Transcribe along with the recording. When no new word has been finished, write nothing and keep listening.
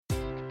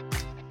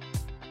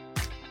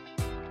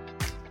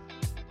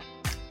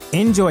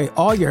Enjoy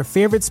all your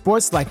favorite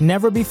sports like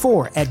never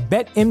before at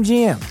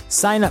BetMGM.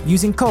 Sign up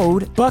using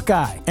code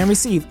Buckeye and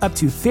receive up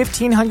to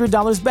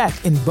 $1,500 back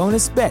in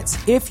bonus bets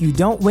if you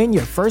don't win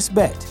your first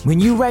bet. When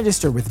you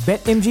register with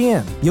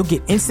BetMGM, you'll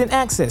get instant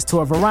access to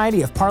a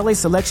variety of parlay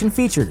selection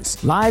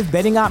features, live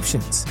betting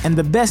options, and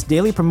the best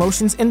daily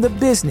promotions in the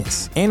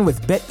business. And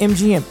with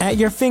BetMGM at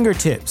your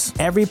fingertips,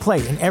 every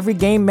play and every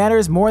game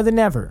matters more than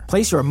ever.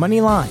 Place your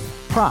money line,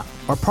 prop,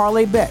 or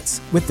parlay bets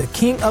with the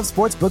king of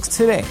sportsbooks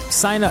today.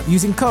 Sign up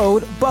using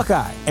code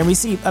Buckeye and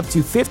receive up to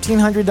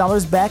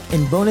 $1,500 back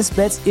in bonus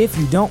bets if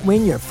you don't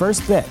win your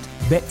first bet.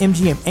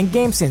 BetMGM and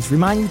GameSense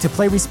remind you to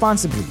play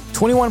responsibly.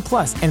 21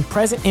 plus and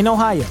present in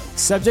Ohio,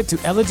 subject to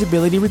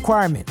eligibility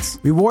requirements.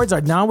 Rewards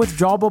are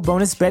non-withdrawable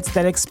bonus bets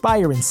that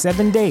expire in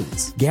 7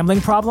 days. Gambling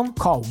problem?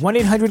 Call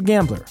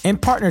 1-800-GAMBLER. In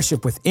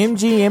partnership with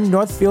MGM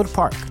Northfield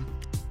Park.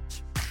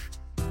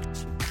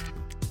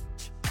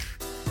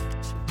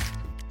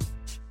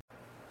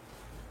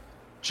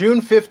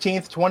 June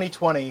 15th,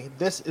 2020.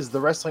 This is the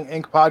Wrestling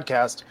Inc.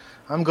 podcast.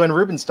 I'm Glenn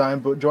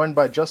Rubenstein, joined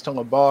by Justin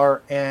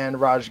LaBar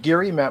and Raj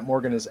Giri. Matt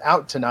Morgan is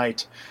out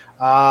tonight,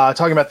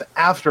 talking about the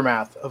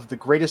aftermath of the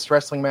greatest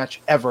wrestling match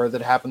ever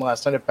that happened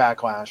last night at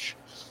Backlash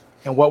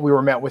and what we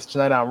were met with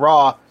tonight on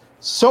Raw.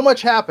 So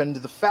much happened,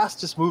 the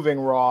fastest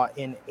moving Raw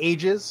in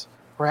ages,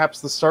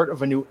 perhaps the start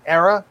of a new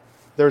era.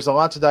 There's a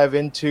lot to dive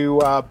into,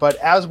 but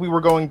as we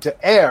were going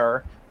to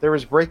air, there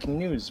was breaking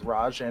news,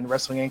 Raj, and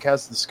Wrestling Inc.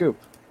 has the scoop.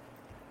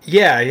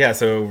 Yeah.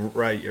 So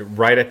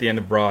right at the end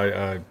of Raw,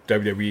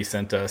 WWE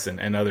sent us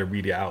and other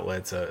media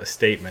outlets a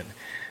statement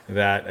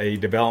that a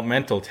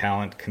developmental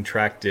talent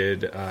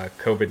contracted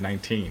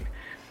COVID-19.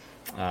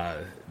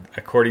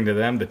 According to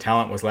them, the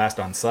talent was last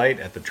on site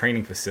at the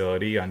training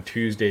facility on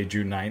Tuesday,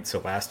 June 9th, so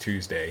last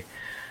Tuesday.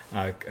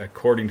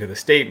 According to the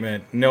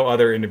statement, no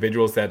other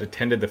individuals that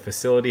attended the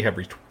facility have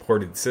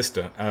reported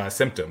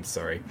symptoms.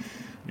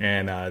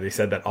 And they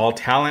said that all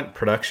talent,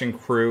 production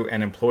crew,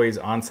 and employees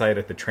on site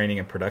at the training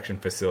and production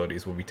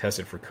facilities will be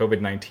tested for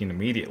COVID-19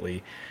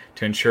 immediately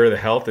to ensure the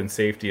health and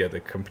safety of the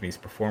company's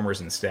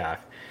performers and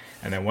staff.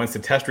 And then once the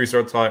test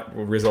results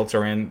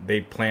are in,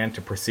 they plan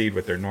to proceed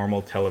with their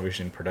normal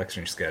television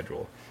production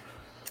schedule.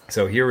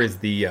 So here's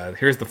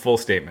the full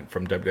statement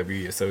from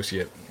WWE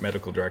Associate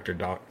Medical Director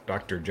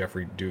Dr.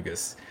 Jeffrey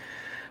Dugas.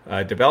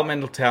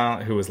 Developmental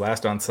talent who was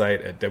last on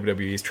site at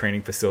WWE's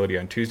training facility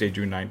on Tuesday,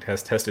 June 9th,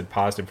 has tested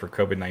positive for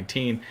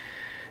COVID-19.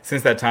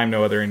 Since that time,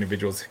 no other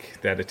individuals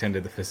that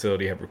attended the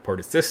facility have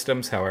reported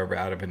symptoms. However,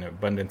 out of an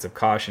abundance of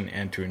caution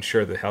and to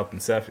ensure the health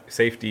and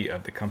safety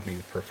of the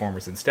company's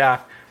performers and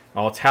staff,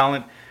 all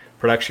talent,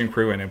 production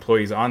crew, and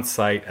employees on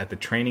site at the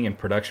training and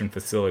production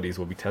facilities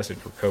will be tested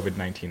for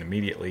COVID-19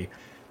 immediately.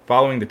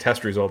 Following the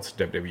test results,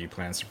 WWE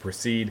plans to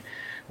proceed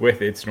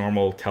with its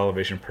normal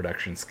television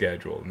production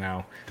schedule.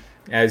 Now,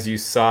 as you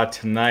saw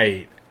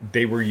tonight,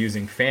 they were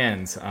using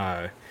fans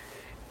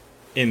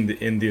in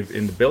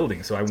the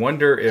building. So I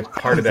wonder if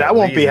part of that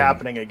won't be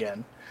happening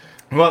again.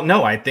 Well,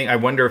 no, I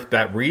wonder if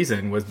that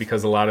reason was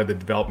because a lot of the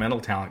developmental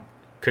talent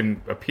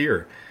couldn't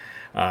appear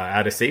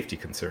out of safety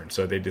concerns.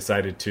 So they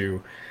decided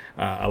to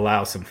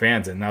allow some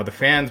fans in. Now the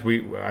fans,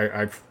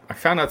 I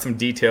found out some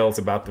details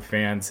about the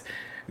fans.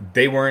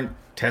 They weren't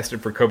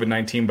tested for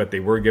COVID-19, but they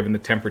were given the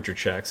temperature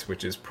checks,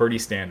 which is pretty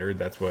standard.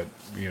 That's what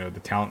the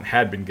talent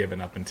had been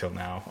given up until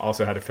now.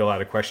 Also had to fill out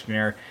a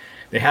questionnaire.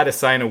 They had to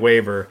sign a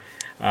waiver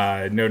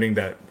noting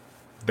that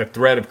the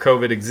threat of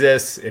COVID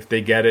exists. If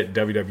they get it,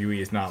 WWE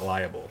is not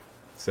liable.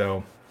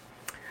 So,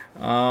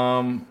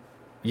 so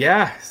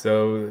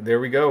there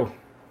we go.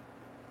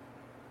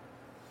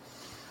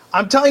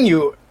 I'm telling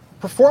you,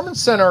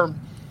 Performance Center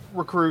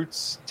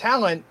recruits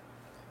talent.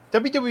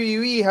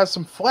 WWE has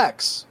some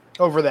flex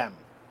over them.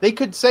 They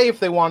could say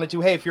if they wanted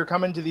to, hey, if you're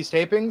coming to these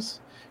tapings,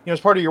 as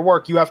part of your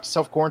work, you have to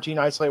self-quarantine,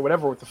 isolate,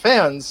 whatever. With the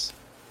fans,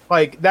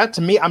 like that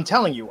to me, I'm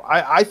telling you,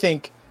 I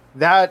think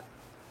that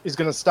is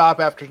going to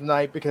stop after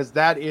tonight because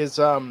that is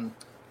a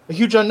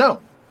huge unknown.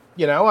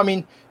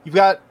 You've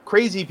got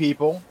crazy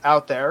people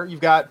out there.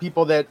 You've got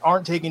people that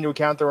aren't taking into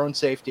account their own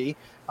safety.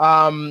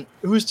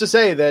 Who's to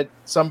say that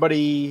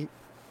somebody,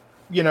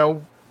 we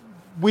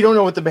don't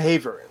know what the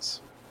behavior is.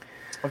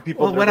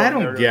 Well, what I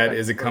don't get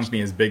is a company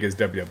as big as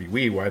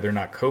WWE, why they're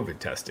not COVID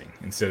testing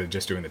instead of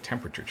just doing the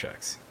temperature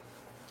checks.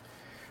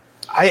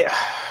 I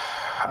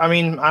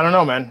don't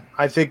know, man.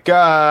 I think,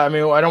 I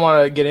don't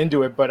want to get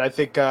into it, but I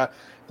think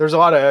there's a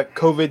lot of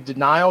COVID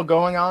denial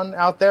going on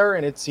out there,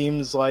 and it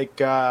seems like,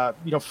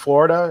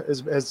 Florida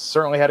has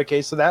certainly had a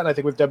case of that. And I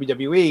think with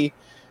WWE,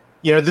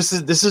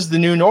 this is the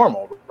new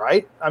normal,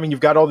 right? You've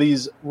got all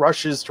these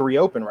rushes to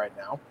reopen right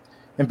now,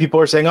 and people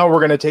are saying, oh, we're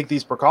going to take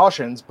these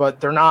precautions, but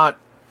they're not.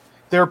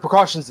 There are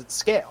precautions at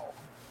scale.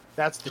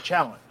 That's the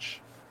challenge.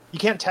 You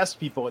can't test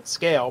people at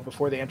scale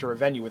before they enter a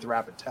venue with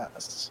rapid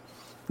tests.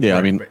 Yeah,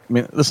 I mean,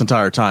 this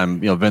entire time,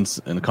 Vince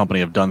and the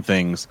company have done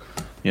things,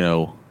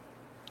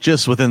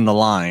 just within the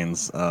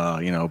lines,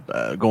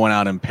 going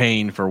out and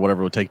paying for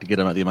whatever it would take to get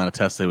them at the amount of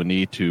tests they would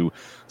need to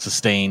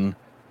sustain,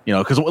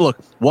 because look,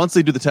 once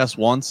they do the test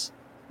once,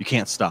 you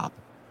can't stop.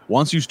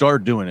 Once you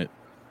start doing it,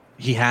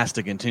 he has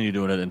to continue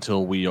doing it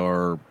until we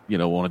are,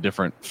 on a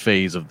different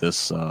phase of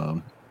this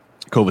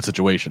COVID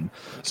situation.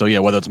 So yeah,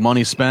 whether it's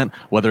money spent,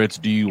 whether it's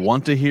do you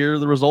want to hear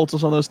the results of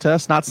some of those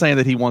tests? Not saying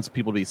that he wants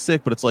people to be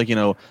sick, but it's like,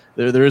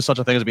 there is such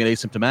a thing as being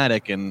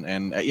asymptomatic,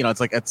 and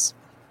it's like I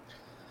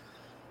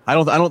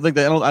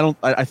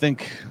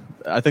think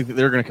that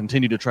they're going to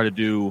continue to try to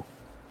do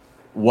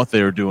what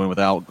they're doing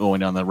without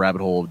going down the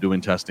rabbit hole of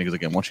doing testing. Because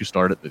again, once you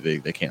start it,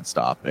 they can't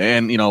stop.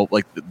 And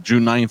like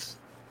June 9th,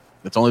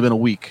 it's only been a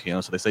week,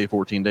 so they say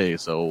 14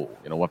 days. So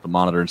we'll have to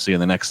monitor and see in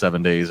the next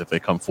 7 days if they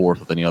come forth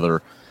with any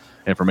other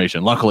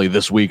information. Luckily,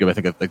 this week, I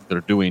think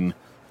they're doing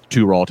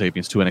 2 Raw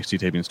tapings, 2 NXT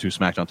tapings, 2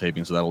 SmackDown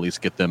tapings, so that'll at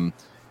least get them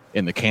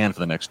in the can for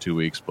the next 2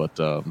 weeks. But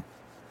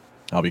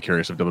I'll be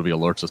curious if WWE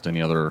alerts us to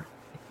any other,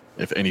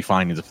 if any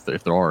findings,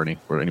 if there are any,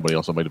 or anybody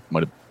else might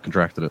have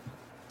contracted it.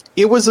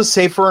 It was a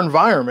safer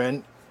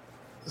environment,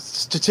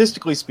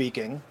 statistically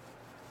speaking,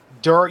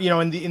 during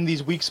in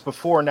these weeks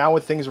before. Now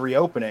with things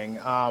reopening,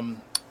 I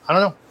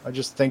don't know. I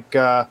just think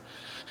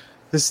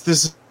this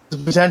is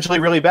potentially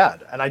really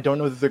bad, and I don't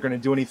know that they're going to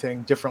do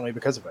anything differently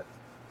because of it.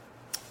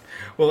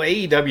 Well,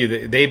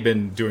 AEW, they've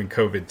been doing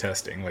COVID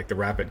testing, like the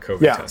rapid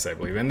COVID tests, I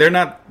believe, and they're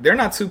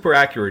not super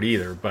accurate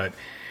either. But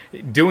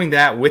doing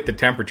that with the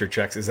temperature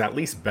checks is at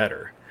least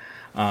better.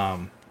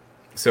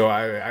 So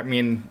I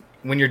mean,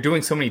 when you're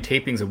doing so many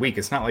tapings a week,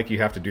 it's not like you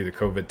have to do the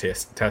COVID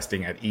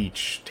testing at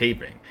each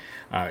taping.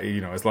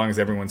 As long as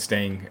everyone's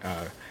staying,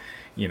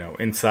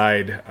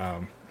 inside,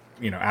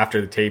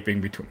 after the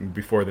taping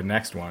before the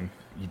next one.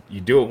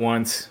 You do it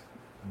once,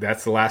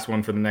 that's the last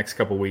one for the next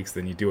couple weeks,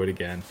 then you do it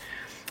again.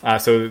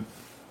 So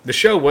the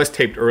show was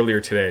taped earlier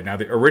today. Now,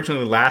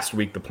 originally last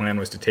week, the plan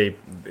was they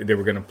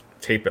were going to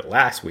tape it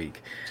last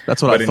week.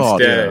 That's what I thought,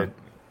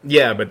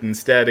 but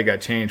instead it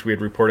got changed. We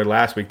had reported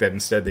last week that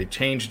instead they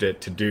changed it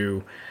to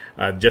do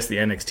just the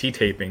NXT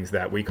tapings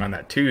that week on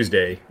that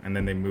Tuesday, and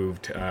then they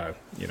moved,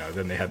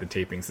 then they had the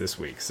tapings this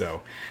week.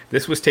 So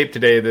this was taped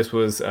today. This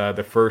was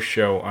the first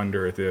show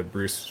under the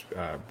Bruce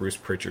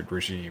Pritchard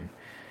regime.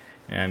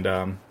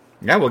 And,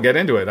 we'll get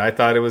into it. I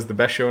thought it was the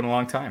best show in a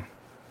long time.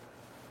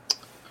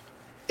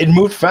 It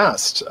moved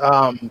fast.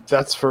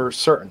 That's for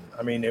certain.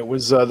 I mean, it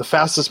was the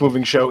fastest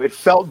moving show. It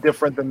felt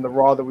different than the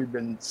Raw that we've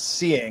been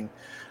seeing.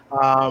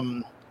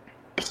 Some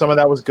of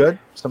that was good.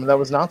 Some of that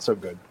was not so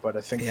good. But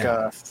I think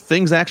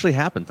things actually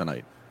happened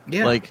tonight.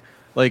 Yeah. Like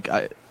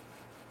I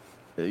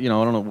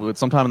don't know.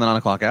 Sometime in the 9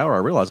 o'clock hour, I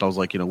realized I was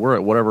like, we're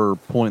at whatever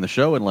point in the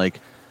show, and like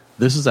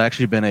this has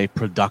actually been a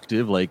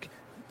productive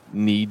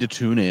need to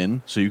tune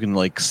in so you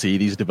can see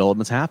these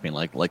developments happening.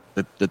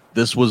 That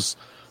this was,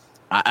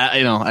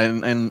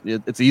 and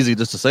it's easy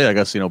just to say, I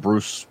guess,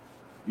 Bruce,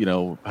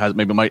 has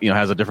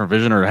a different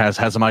vision or has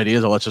some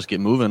ideas. Let's just get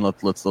moving.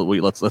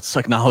 Let's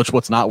acknowledge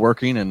what's not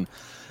working and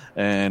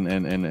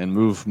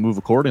move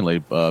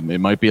accordingly. It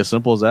might be as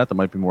simple as that. There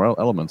might be more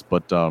elements,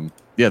 but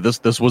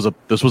this was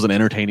an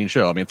entertaining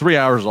show. I mean, 3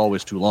 hours is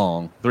always too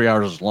long. 3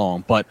 hours is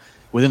long, but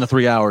within the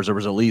 3 hours, there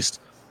was at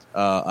least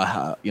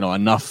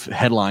enough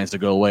headlines to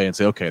go away and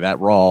say, okay, that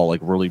Raw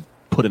really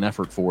put an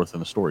effort forth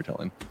in the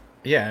storytelling.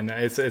 Yeah, and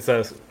it's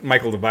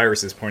Michael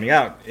DeViris is pointing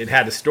out, it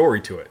had a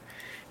story to it,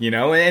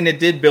 and it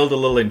did build a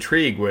little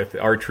intrigue with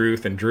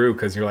R-Truth and Drew,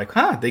 because you're like,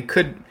 they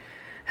could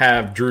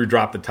have Drew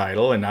drop the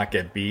title and not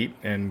get beat,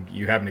 and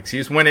you have an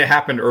excuse. When it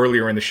happened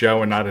earlier in the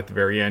show and not at the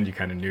very end, you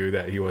kind of knew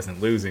that he wasn't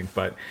losing,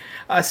 but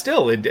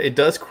still, it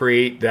does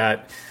create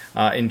that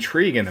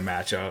intrigue in the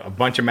match. A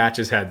bunch of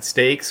matches had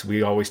stakes.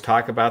 We always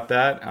talk about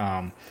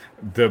that.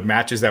 The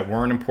matches that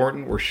weren't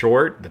important were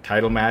short. The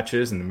title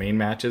matches and the main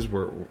matches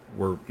were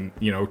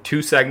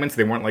 2 segments.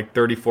 They weren't like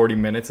 30, 40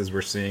 minutes as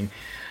we're seeing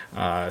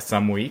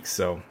some weeks.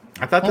 So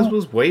I thought this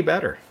was way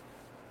better.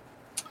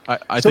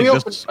 I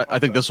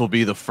think this will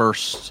be the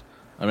first.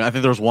 I mean, I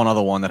think there's one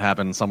other one that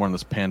happened somewhere in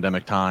this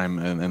pandemic time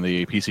and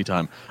the PC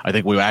time. I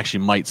think we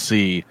actually might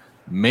see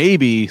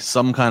maybe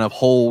some kind of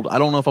hold. I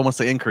don't know if I want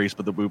to say increase,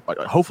 but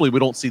hopefully we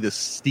don't see this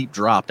steep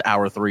drop to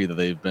hour 3 that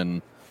they've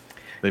been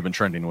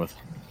trending with.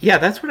 Yeah,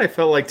 that's what I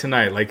felt like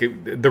tonight.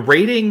 The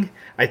rating,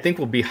 I think,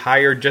 will be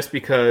higher just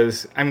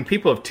because,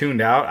 people have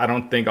tuned out. I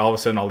don't think all of a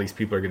sudden all these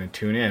people are going to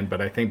tune in,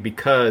 but I think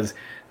because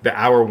the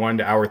hour 1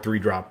 to hour 3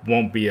 drop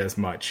won't be as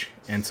much.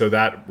 And so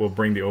that will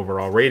bring the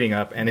overall rating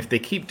up. And if they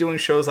keep doing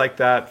shows like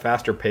that,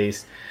 faster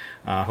pace,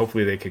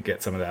 hopefully they could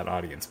get some of that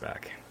audience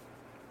back.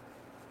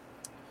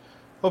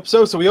 Hope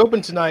so. So we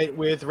opened tonight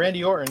with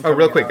Randy Orton. Oh,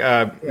 real quick.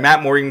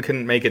 Matt Morgan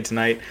couldn't make it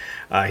tonight.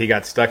 He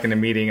got stuck in a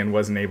meeting and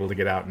wasn't able to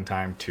get out in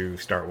time to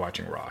start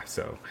watching Raw.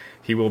 So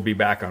he will be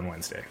back on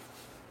Wednesday.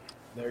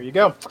 There you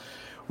go.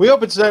 We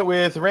opened tonight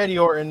with Randy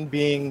Orton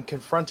being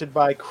confronted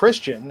by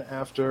Christian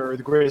after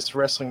the greatest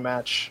wrestling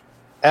match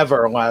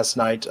ever last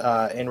night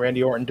in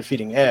Randy Orton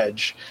defeating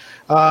Edge.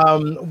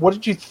 What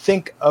did you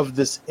think of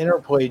this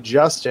interplay,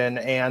 Justin,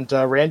 and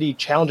Randy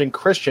challenging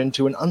Christian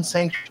to an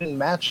unsanctioned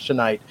match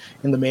tonight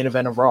in the main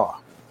event of Raw?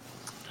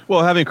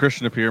 Well, having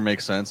Christian appear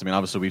makes sense. I mean,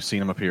 obviously we've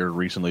seen him appear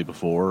recently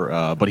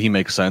before, but he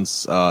makes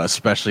sense,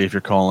 especially if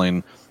you're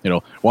calling,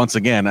 once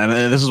again, and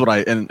this is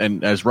what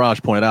and as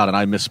Raj pointed out, and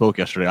I misspoke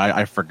yesterday,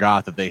 I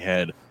forgot that they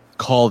had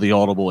called the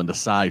audible and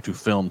decided to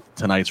film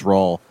tonight's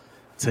Raw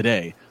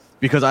today.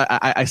 Because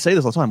I say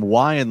this all the time,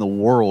 why in the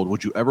world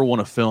would you ever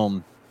want to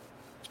film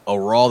a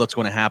Raw that's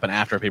going to happen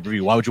after a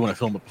pay-per-view? Why would you want to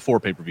film it before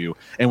pay-per-view?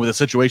 And with the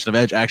situation of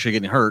Edge actually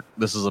getting hurt,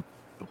 this is a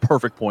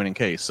perfect point in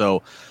case.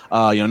 So,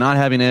 not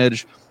having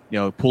Edge,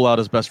 pull out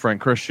his best friend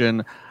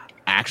Christian,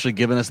 actually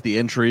giving us the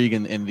intrigue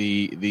and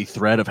the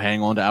thread of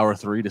hang on to hour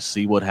 3 to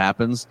see what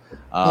happens.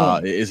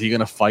 Is he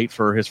going to fight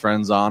for his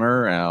friend's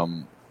honor?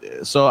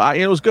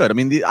 It was good. I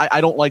mean,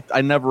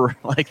 I never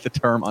like the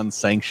term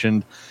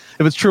unsanctioned.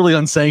 If it's truly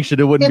unsanctioned,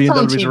 it wouldn't be in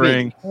WWE's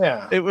ring.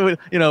 Yeah, there was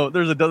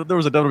a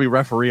WWE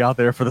referee out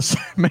there for the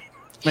main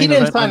he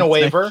didn't sign a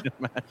waiver.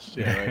 Match.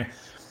 Yeah, right.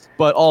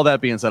 But all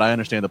that being said, I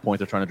understand the point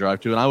they're trying to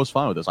drive to, and I was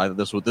fine with this. I'll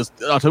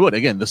tell you what.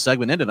 Again, this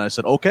segment ended, and I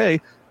said, okay,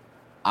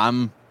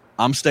 I'm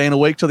staying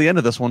awake till the end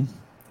of this one.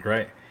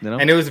 Right.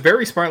 And it was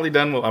very smartly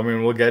done. I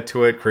mean, we'll get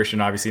to it. Christian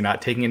obviously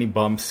not taking any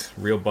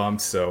real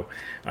bumps, so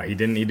he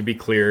didn't need to be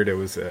cleared. It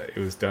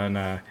was done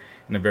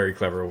in a very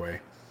clever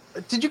way.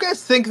 Did you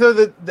guys think, though,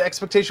 that the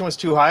expectation was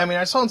too high? I mean,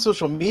 I saw on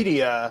social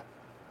media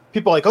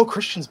people like, oh,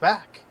 Christian's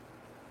back.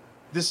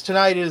 This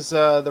tonight is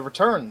the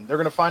return. They're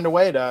going to find a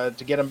way to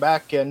get him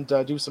back and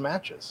do some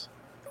matches.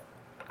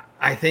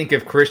 I think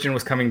if Christian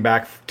was coming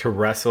back to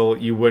wrestle,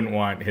 you wouldn't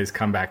want his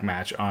comeback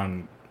match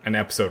on an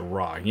episode of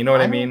Raw. You know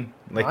what I mean?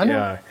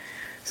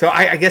 So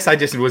I guess I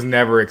just was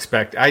never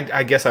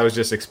I guess I was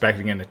just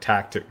expecting an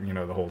attack to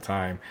the whole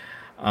time.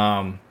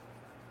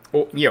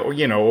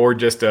 Or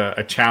just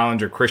a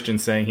challenge, or Christian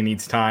saying he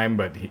needs time,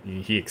 but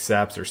he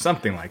accepts, or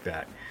something like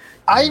that.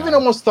 I even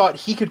almost thought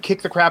he could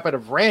kick the crap out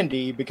of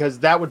Randy, because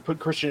that would put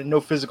Christian at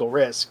no physical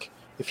risk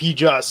if he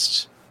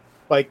just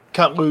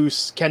cut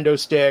loose, kendo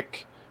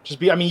stick.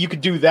 You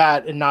could do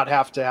that and not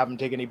have to have him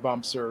take any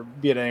bumps or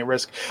be at any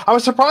risk. I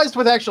was surprised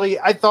with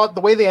I thought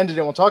the way they ended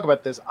it, we'll talk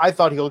about this, I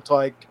thought he looked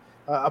like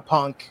a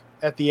Punk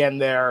at the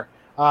end there.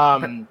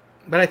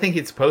 But I think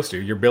he's supposed to.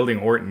 You're building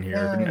Orton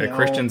here.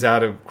 Christian's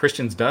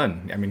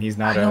done. I mean, he's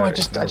not. I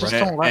just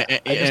don't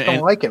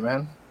like it,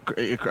 man.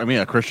 I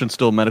mean, Christian's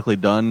still medically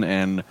done,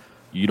 and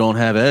you don't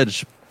have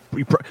Edge.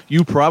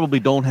 You probably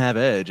don't have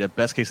Edge at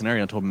best case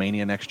scenario until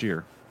Mania next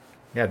year.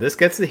 Yeah, this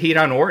gets the heat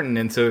on Orton,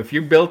 and so if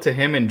you build to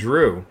him and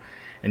Drew,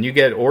 and you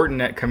get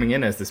Orton coming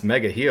in as this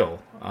mega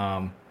heel,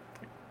 and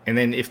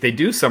then if they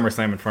do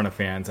SummerSlam in front of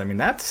fans, I mean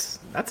that's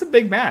a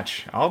big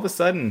match. All of a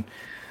sudden,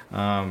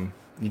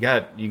 you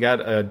got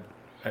a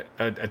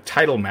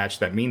title match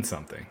that means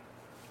something.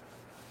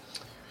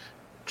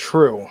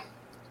 True.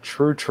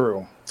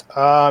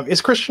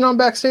 Is Christian on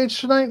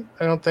backstage tonight?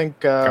 I don't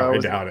think. I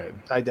doubt it.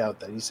 I doubt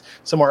that he's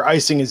somewhere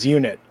icing his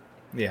unit.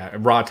 Yeah,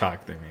 Raw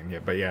talk.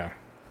 But yeah.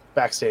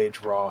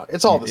 Backstage, Raw.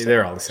 It's all the same.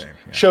 They're all the same.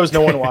 Yeah. Shows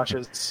no one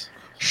watches.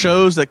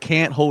 Shows that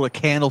can't hold a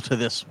candle to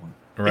this one.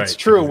 Right. It's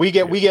true. We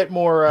get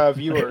more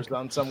viewers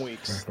on some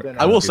weeks. Than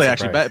I will say,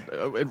 actually,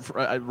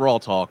 Raw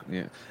talk.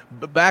 Yeah.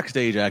 But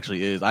backstage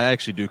actually is. I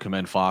actually do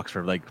commend Fox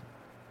for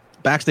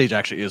backstage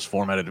actually is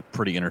formatted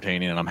pretty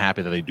entertaining, and I'm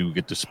happy that they do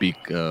get to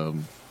speak.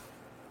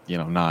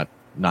 Not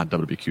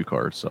WBQ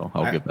cards. So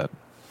I'll give that.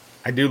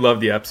 I do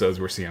love the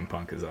episodes where CM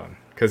Punk is on,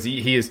 because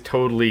he is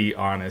totally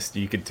honest.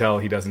 You could tell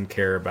he doesn't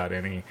care about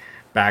any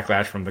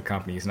backlash from the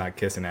company. He's not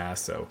kissing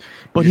ass.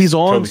 But he's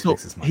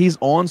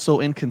on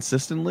so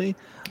inconsistently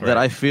that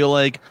I feel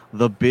like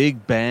the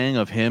big bang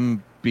of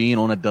him being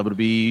on a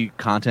WWE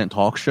content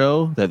talk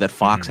show that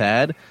Fox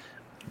had,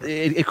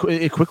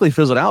 it quickly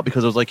fizzled out,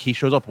 because it was like he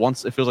shows up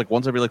once. It feels like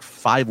once every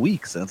 5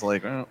 weeks, and it's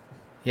like.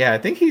 Yeah, I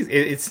think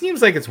it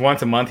seems like it's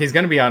once a month. He's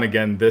going to be on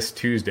again this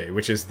Tuesday,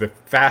 which is the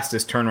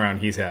fastest turnaround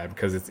he's had,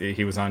 because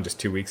he was on just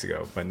 2 weeks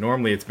ago. But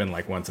normally it's been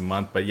once a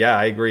month. But yeah,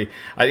 I agree.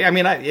 I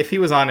mean, if he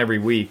was on every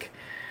week,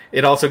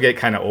 it'd also get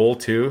kind of old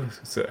too.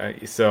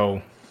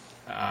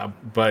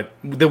 But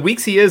the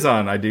weeks he is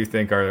on, I do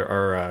think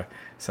are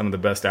some of the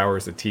best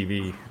hours of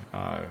TV,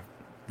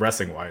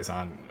 wrestling wise,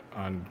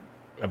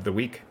 of the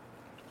week.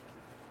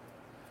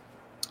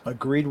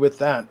 Agreed with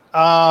that.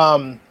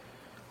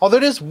 Although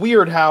it is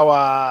weird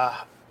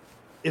how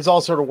it's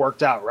all sort of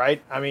worked out,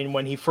 right? I mean,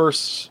 when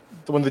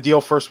the deal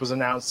first was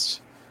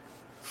announced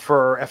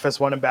for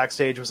FS1 and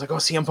backstage, it was like, oh,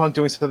 CM Punk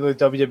doing something with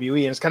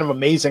WWE, and it's kind of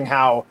amazing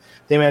how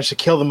they managed to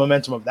kill the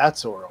momentum of that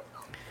story.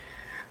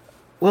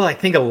 Well, I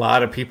think a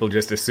lot of people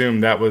just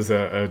assumed that was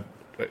a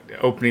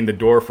opening the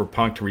door for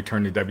Punk to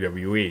return to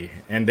WWE,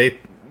 and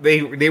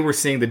they were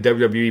seeing the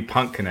WWE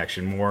Punk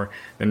connection more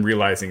than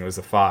realizing it was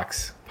a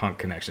Fox Punk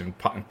connection.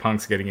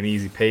 Punk's getting an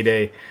easy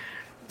payday.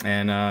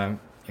 And, I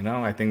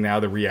think now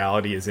the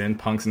reality is in.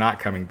 Punk's not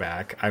coming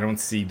back. I don't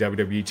see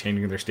WWE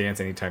changing their stance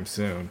anytime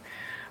soon.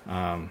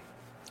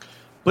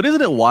 But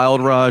isn't it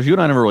wild, Raj? You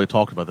and I never really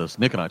talked about this.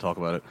 Nick and I talk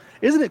about it.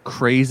 Isn't it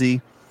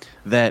crazy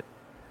that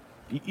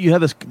you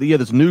have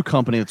this new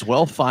company that's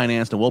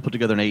well-financed and well put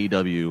together in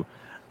AEW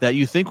that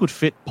you think would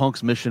fit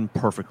Punk's mission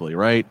perfectly,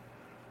 right?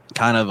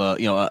 kind of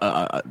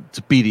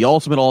to be the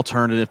ultimate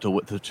alternative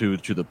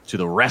to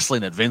the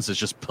wrestling that Vince has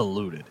just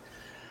polluted.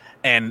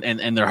 And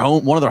their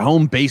home, one of their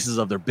home bases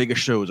of their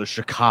biggest shows are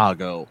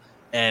Chicago,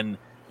 and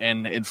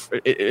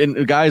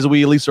guys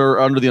we at least are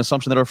under the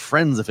assumption that are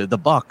friends of it, the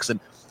Bucks, and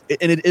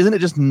isn't it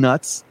just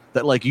nuts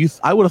that like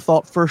I would have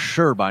thought for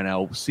sure by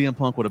now CM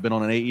Punk would have been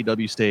on an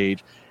AEW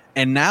stage,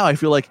 and now I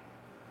feel like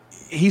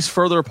he's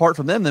further apart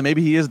from them than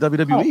maybe he is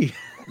WWE.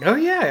 Oh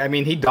yeah, I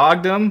mean he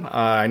dogged them.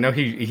 I know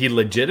he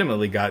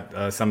legitimately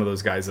got some of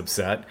those guys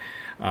upset.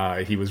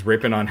 He was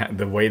ripping on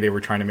the way they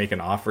were trying to make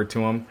an offer to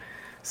him.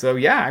 So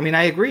yeah, I mean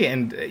I agree.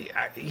 And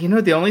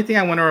the only thing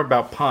I wonder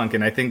about Punk,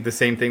 and I think the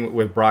same thing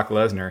with Brock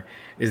Lesnar,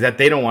 is that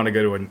they don't want to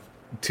go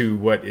to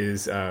what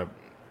is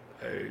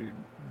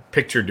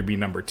pictured to be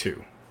number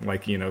 2,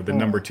 like the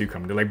number 2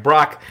 company. Like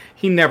Brock,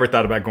 he never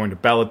thought about going to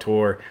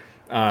Bellator.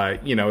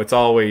 It's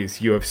always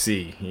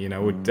UFC.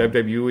 With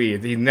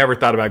WWE, he never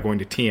thought about going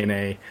to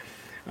TNA.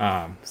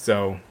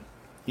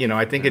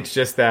 I think it's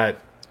just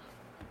that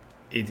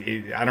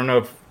I don't know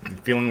if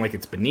feeling like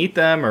it's beneath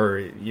them or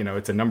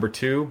it's a number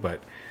 2,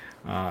 but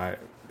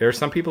there are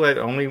some people that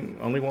only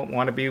won't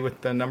want to be with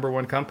the number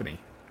 1 company.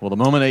 Well, the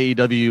moment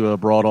AEW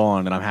brought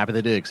on, and I'm happy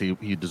they did because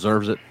he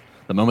deserves it.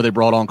 The moment they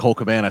brought on Colt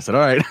Cabana, I said,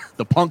 all right,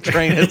 the Punk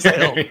train has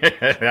sailed.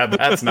 Yeah,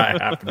 that's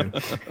not happening.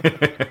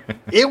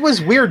 It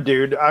was weird,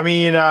 dude. I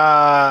mean,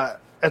 at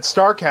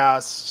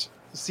StarCast,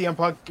 CM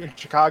Punk in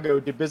Chicago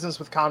did business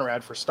with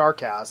Conrad for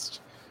StarCast,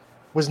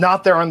 was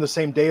not there on the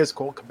same day as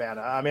Colt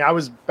Cabana. I mean, I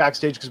was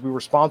backstage because we were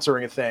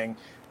sponsoring a thing.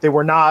 They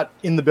were not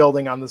in the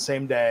building on the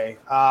same day.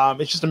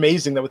 It's just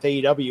amazing that with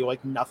AEW,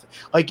 like nothing.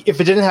 Like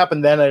if it didn't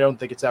happen then, I don't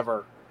think it's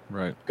ever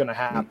going to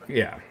happen.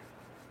 Yeah,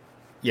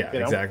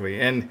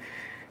 exactly.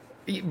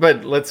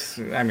 But let's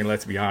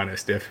be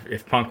honest.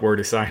 If Punk were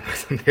to sign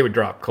with them, they would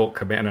drop Colt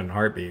Cabana in a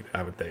heartbeat,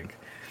 I would think.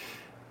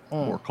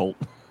 Or Colt.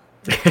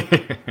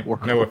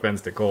 No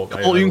offense to Colt.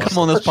 Colt, you can come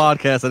on this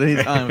podcast at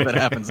any time if it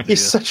happens to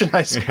He's such a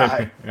nice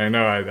guy. I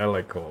know. I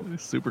like Colt.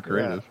 He's super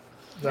creative.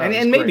 Yeah.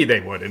 And maybe they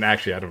would. And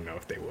actually, I don't know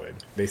if they would.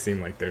 They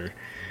seem like they're...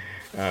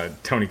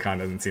 Tony Khan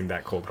doesn't seem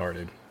that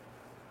cold-hearted.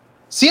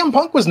 CM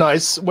Punk was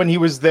nice when he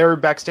was there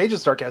backstage at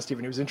StarCast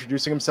even. He was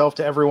introducing himself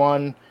to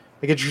everyone.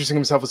 Like introducing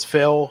himself as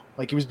Phil.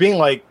 Like he was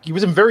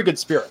in very good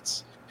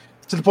spirits.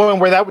 To the point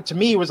where that, to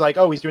me, was like,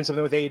 oh, he's doing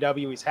something with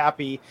AEW, he's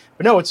happy.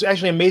 But no, it's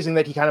actually amazing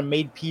that he kind of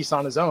made peace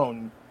on his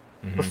own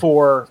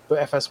before the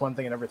FS1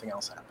 thing and everything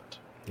else happened.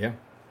 Yeah.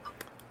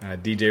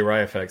 DJ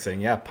Ryeffect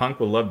saying, yeah, Punk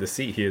will love the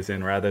seat he is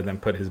in rather than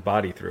put his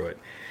body through it.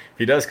 If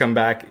he does come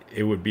back,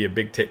 it would be a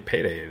big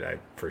payday,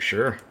 for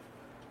sure.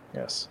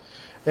 Yes.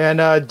 And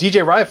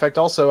DJ Ryeffect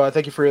also,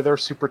 thank you for their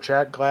super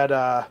chat. Glad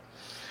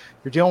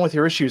you're dealing with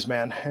your issues,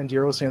 man, and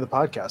you're listening to the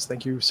podcast.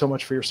 Thank you so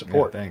much for your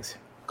support. Yeah, thanks.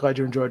 Glad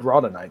you enjoyed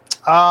Raw tonight.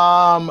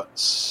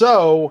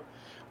 So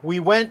we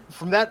went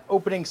from that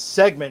opening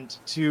segment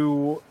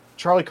to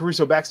Charlie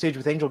Caruso backstage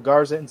with Angel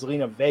Garza and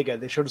Zelina Vega.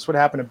 They showed us what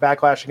happened in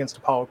Backlash against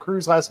Apollo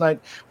Crews last night,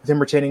 with him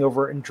retaining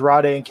over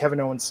Andrade and Kevin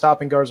Owens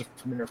stopping Garza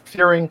from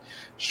interfering.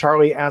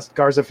 Charlie asked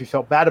Garza if he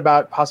felt bad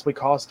about possibly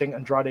costing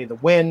Andrade the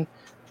win.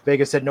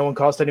 Vega said no one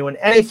cost anyone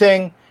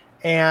anything.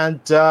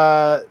 And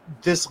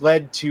this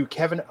led to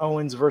Kevin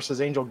Owens versus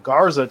Angel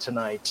Garza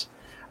tonight.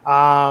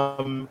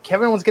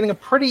 Kevin Owens getting a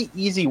pretty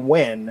easy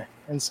win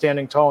and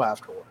standing tall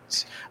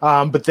afterwards.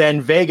 But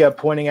then Vega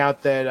pointing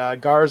out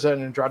that Garza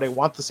and Andrade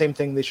want the same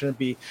thing. They shouldn't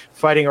be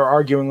fighting or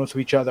arguing with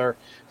each other.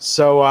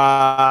 So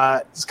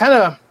it's kind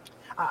of...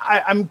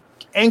 I'm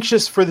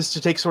anxious for this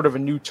to take sort of a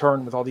new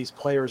turn with all these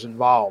players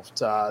involved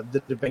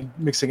that have been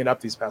mixing it up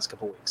these past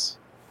couple weeks.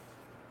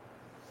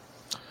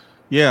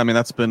 Yeah, I mean,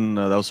 that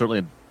was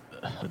certainly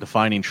a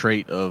defining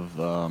trait of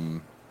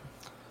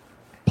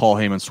Paul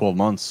Heyman's 12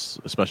 months,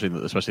 especially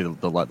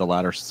the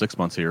latter 6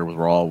 months here with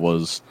Raw,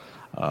 was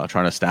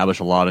trying to establish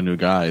a lot of new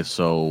guys.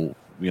 So,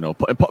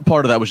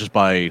 part of that was just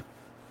by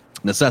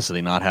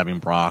necessity, not having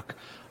Brock,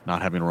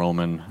 not having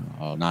Roman,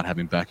 not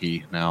having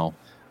Becky now.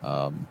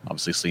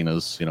 Obviously,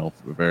 Cena's,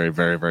 very,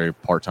 very, very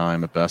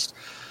part-time at best.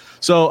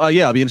 So,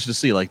 I'll be interested to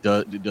see, like,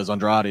 does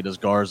Andrade, does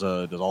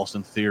Garza, does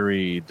Austin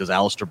Theory, does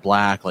Aleister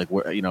Black, like,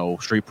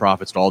 Street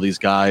Profits, all these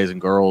guys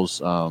and girls,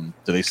 do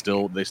they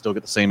still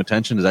get the same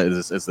attention?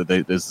 Is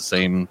the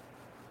same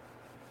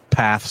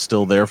path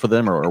still there for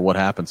them, or what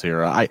happens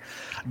here?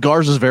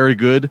 Garza's very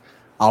good.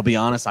 I'll be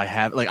honest,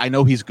 I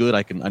know he's good.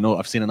 I know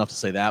I've seen enough to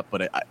say that,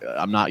 but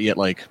I'm not yet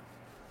like.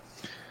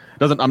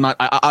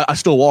 I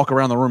still walk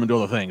around the room and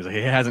do other things.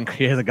 He hasn't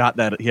got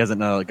that. He hasn't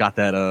got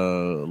that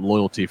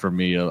loyalty from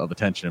me of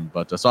attention.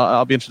 But so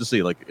I'll be interested to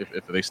see, like,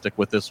 if they stick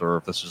with this, or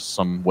if this is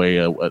some way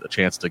a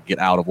chance to get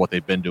out of what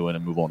they've been doing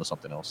and move on to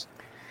something else.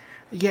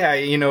 Yeah,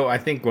 I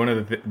think one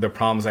of the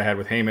problems I had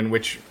with Heyman,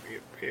 which,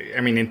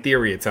 I mean, in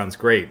theory it sounds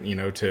great,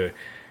 to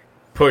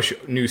push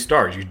new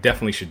stars. You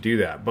definitely should do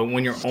that. But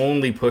when you're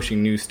only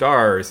pushing new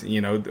stars,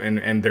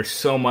 and there's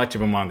so much of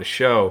them on the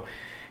show,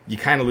 you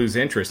kind of lose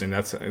interest, and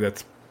that's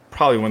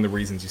probably one of the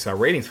reasons you saw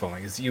ratings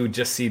falling, is you would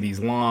just see these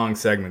long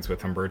segments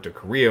with Humberto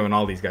Carrillo and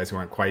all these guys who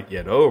aren't quite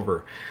yet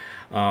over.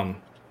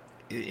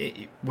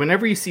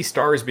 whenever you see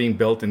stars being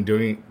built and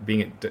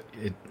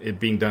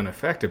being done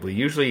effectively,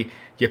 usually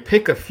you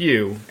pick a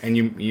few and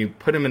you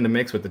put them in the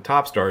mix with the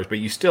top stars, but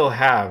you still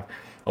have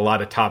a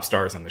lot of top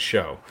stars on the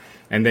show,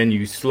 and then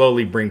you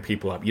slowly bring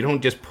people up. You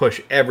don't just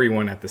push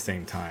everyone at the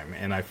same time.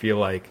 And I feel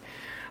like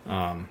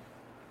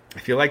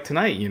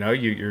tonight,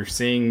 you're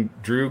seeing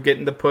Drew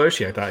getting the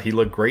push. I thought he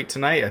looked great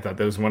tonight. I thought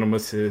that was one of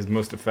his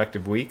most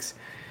effective weeks.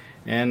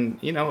 And,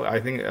 I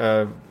think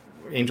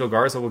Angel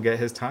Garza will get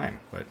his time.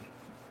 But,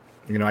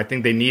 I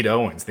think they need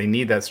Owens. They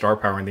need that star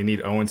power, and they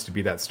need Owens to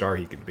be that star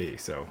he can be.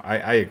 So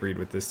I agreed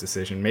with this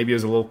decision. Maybe it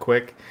was a little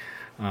quick,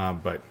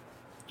 but,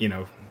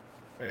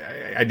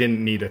 I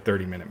didn't need a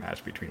 30-minute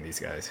match between these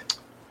guys.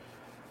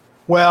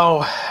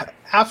 Well,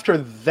 after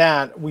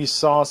that, we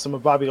saw some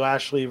of Bobby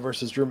Lashley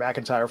versus Drew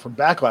McIntyre from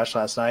Backlash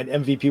last night.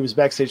 MVP was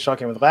backstage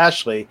talking with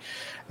Lashley,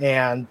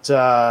 and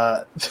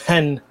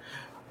then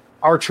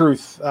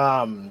R-Truth, they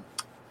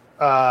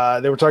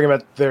were talking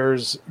about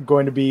there's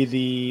going to be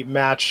the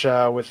match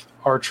with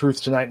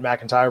R-Truth tonight,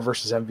 McIntyre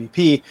versus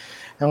MVP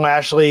and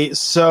Lashley.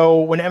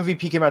 So when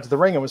MVP came out to the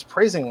ring and was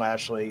praising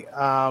Lashley,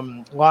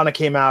 Lana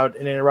came out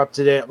and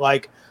interrupted it.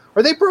 Like,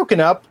 are they broken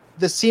up?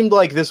 This seemed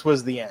like this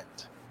was the end.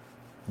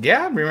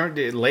 Yeah,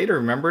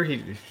 remember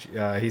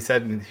he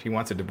said he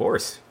wants a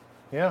divorce.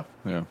 Yeah.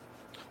 I mean,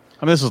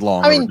 this is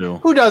long overdue.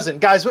 Who doesn't?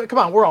 Guys, come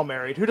on, we're all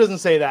married. Who doesn't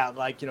say that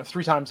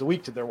 3 times a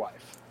week to their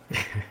wife?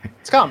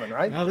 It's common,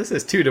 right? Well, this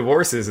is 2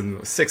 divorces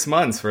in 6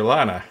 months for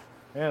Lana.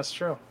 Yeah, it's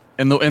true.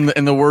 In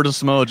the words of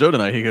Samoa Joe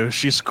tonight, he goes,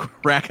 "She's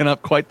racking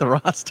up quite the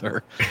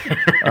roster."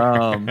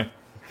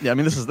 Yeah, I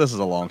mean, this is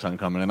a long time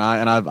coming, and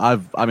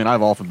I've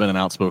often been an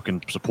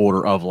outspoken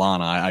supporter of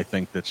Lana. I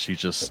think that she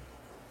just,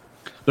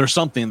 there's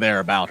something there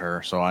about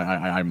her, so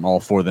I'm all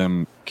for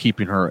them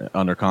keeping her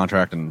under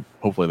contract, and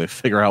hopefully they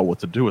figure out what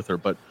to do with her.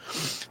 But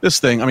this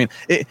thing, I mean,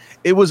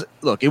 it was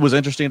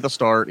interesting at the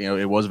start.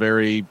 It was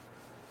very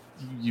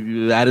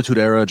Attitude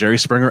Era, Jerry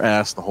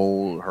Springer-esque. The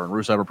whole her and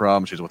Rusev have a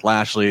problem. She's with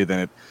Lashley.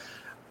 Then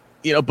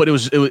but it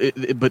was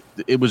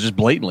just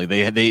blatantly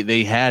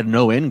they had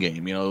no end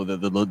game.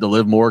 The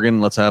Liv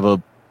Morgan, let's have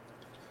a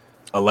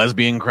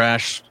lesbian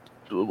crash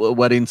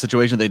wedding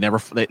situation. They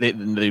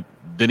didn't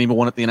even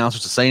want the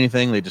announcers to say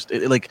anything. They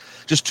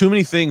just too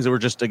many things that were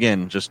just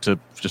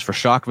for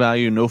shock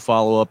value, no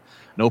follow up,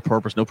 no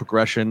purpose, no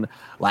progression.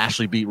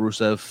 Lashley beat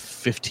Rusev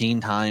 15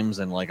 times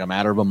in a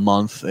matter of a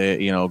month.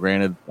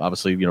 Granted,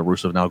 obviously,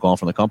 Rusev now gone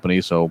from the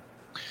company, so.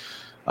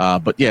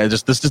 But yeah,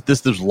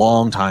 this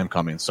long time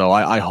coming. So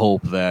I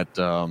hope that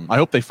I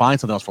hope they find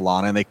something else for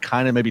Lana, and they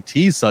kind of maybe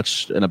tease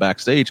such in a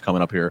backstage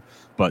coming up here.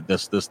 But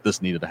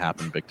this needed to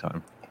happen big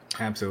time.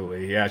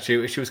 Absolutely, yeah. She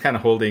was kind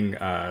of holding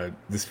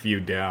this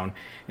feud down,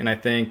 and I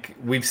think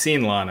we've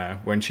seen Lana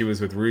when she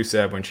was with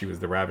Rusev, when she was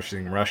the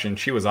Ravishing Russian.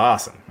 She was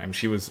awesome. I mean,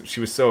 she was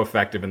so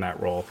effective in that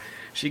role.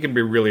 She can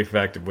be really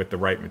effective with the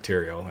right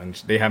material, and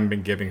they haven't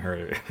been giving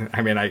her.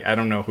 I mean, I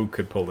don't know who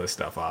could pull this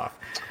stuff off,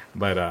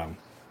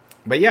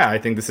 But yeah, I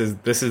think this is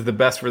the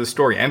best for the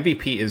story.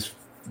 MVP is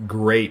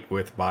great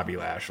with Bobby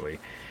Lashley,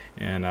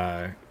 and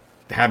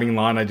having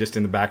Lana just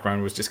in the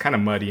background was just kind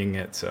of muddying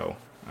it. So,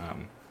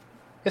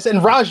 yes,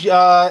 and Raj, due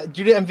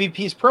to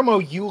MVP's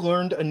promo, you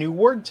learned a new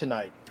word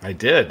tonight. I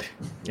did.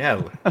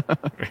 Yeah.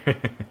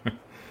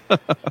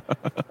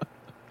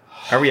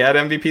 Are we at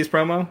MVP's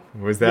promo?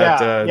 Was that?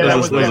 That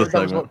was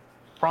what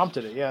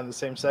prompted it. Yeah, in the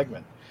same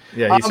segment.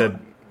 Yeah, he said.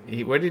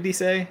 What did he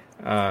say?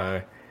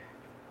 How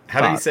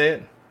did he say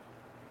it?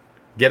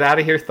 Get out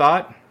of here,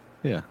 thought?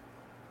 Yeah.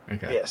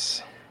 Okay.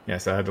 Yes.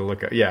 Yes, I had to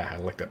look up. Yeah, I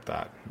looked up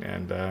thought.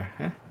 And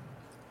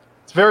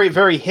it's very,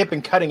 very hip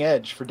and cutting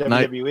edge for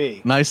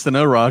WWE. Nice to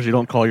know, Raj, you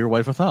don't call your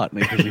wife a thought.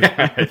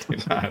 Yeah, I do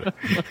not.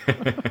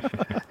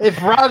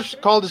 If Raj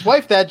called his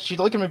wife that, she'd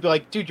look at him and be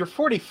like, dude, you're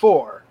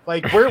 44.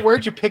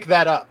 Where'd you pick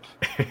that up?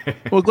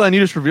 Well, Glenn, you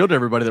just revealed to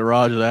everybody that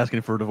Raj is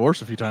asking for a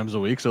divorce a few times a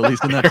week. So at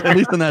least in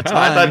that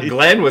time. I thought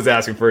Glenn was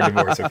asking for a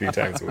divorce a few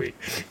times a week.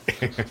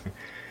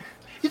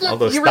 All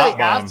those stop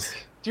bombs.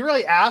 Do you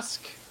really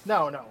ask?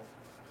 No.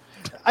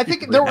 I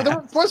think there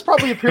was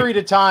probably a period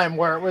of time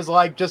where it was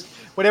just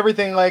with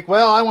everything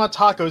well, I want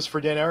tacos for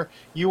dinner.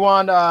 You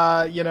want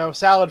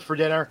salad for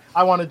dinner.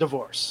 I want a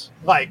divorce.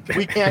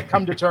 We can't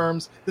come to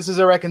terms. This is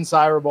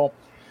irreconcilable.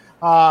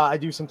 I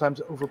do sometimes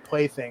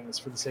overplay things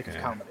for the sake of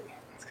comedy.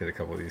 Let's get a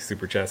couple of these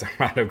super chats.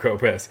 Armando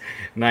Gomez,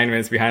 9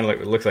 minutes behind.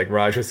 It looks like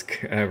Raw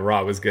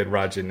was good.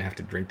 Raj didn't have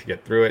to drink to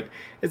get through it.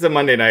 It's a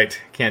Monday night.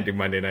 Can't do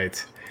Monday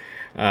nights.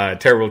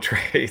 Terrible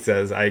Trey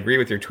says, I agree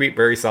with your tweet.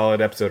 Very solid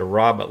episode of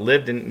Raw, but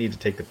Liv didn't need to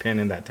take the pin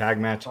in that tag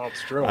match. Oh,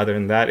 it's true. Other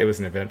than that, it was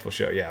an eventful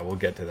show. Yeah, we'll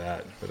get to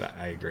that, but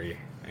I agree.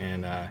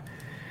 And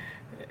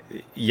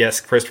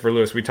yes, Christopher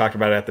Lewis, we talked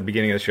about it at the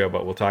beginning of the show,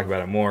 but we'll talk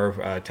about it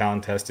more.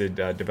 Talent tested,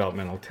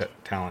 developmental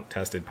talent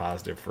tested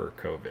positive for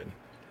COVID.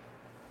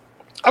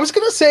 I was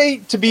going to say,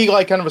 to be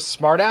kind of a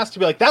smartass, to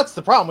be that's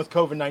the problem with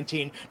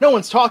COVID-19. No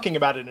one's talking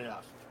about it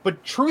enough.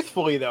 But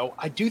truthfully, though,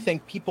 I do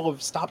think people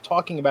have stopped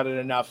talking about it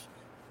enough.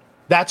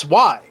 That's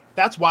why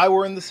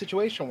we're in the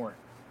situation we're in,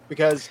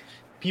 because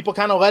people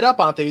kind of let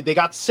up on it. They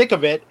got sick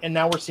of it, and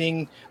now we're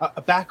seeing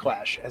a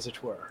backlash, as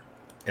it were.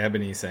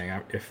 Ebony saying,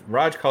 if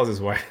Raj calls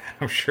his wife,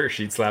 I'm sure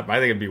she'd slap him. I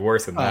think it'd be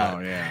worse than that. Oh,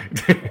 yeah.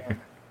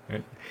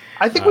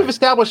 I think we've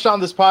established on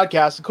this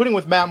podcast, including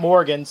with Matt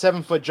Morgan,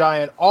 7-foot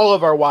giant, all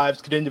of our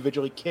wives could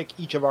individually kick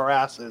each of our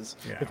asses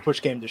if push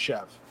came to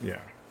shove. Yeah.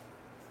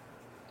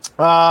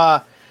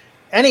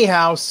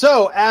 Anyhow,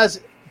 so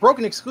as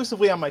broken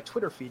exclusively on my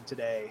Twitter feed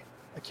today,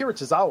 Akira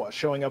Tozawa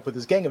showing up with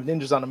his gang of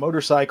ninjas on a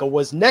motorcycle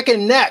was neck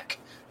and neck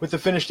with the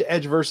finish to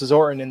Edge versus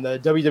Orton in the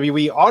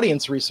WWE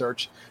audience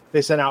research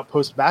they sent out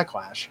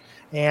post-Backlash.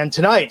 And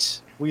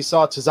tonight, we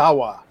saw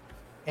Tozawa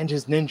and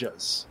his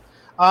ninjas.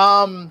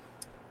 I'm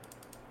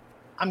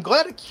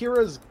glad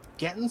Akira's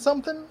getting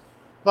something.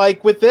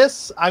 Like, with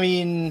this, I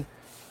mean,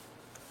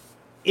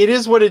 it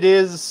is what it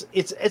is.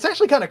 It's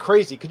actually kind of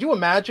crazy. Could you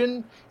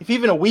imagine if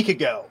even a week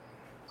ago,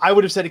 I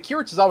would have said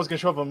Akira Tozawa's going to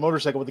show up on a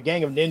motorcycle with a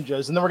gang of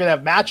ninjas, and then we're going to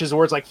have matches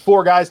where it's like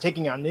 4 guys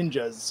taking on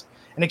ninjas,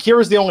 and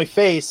Akira's the only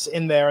face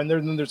in there, and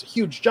then there's a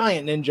huge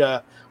giant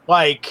ninja.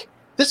 Like,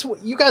 this,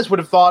 you guys would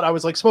have thought I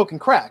was like smoking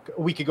crack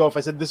a week ago if I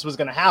said this was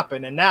going to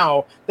happen, and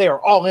now they are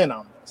all in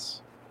on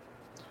this.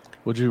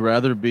 Would you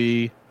rather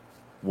be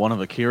one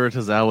of Akira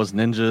Tozawa's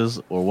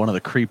ninjas or one of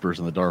the creepers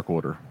in the Dark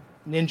Order?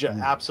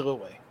 Ninja,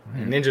 absolutely.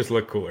 Ninjas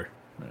look cooler.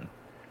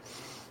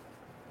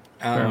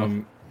 Yeah. I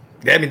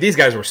mean, these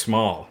guys were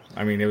small.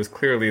 I mean, it was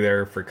clearly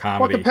there for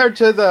comedy. Well, compared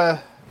to the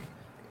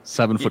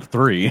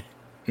 7'3"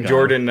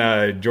 Jordan,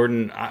 I'm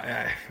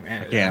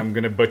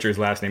going to butcher his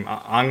last name.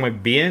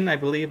 Angmagbian, I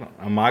believe.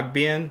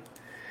 Amagbian.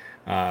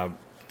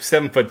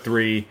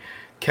 7'3".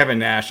 Kevin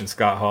Nash and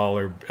Scott Hall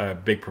are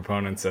big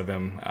proponents of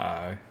him.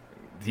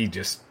 He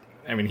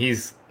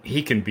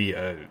can be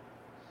a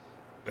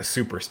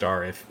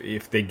superstar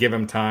if they give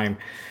him time.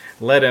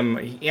 Let him.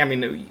 I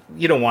mean,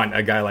 you don't want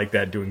a guy like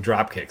that doing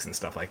drop kicks and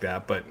stuff like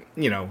that, but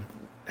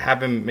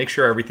have him make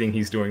sure everything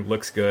he's doing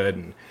looks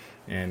good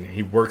and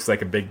he works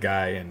like a big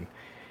guy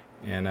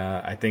and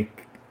I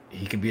think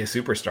he could be a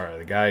superstar.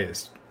 The guy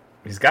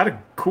he's got a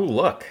cool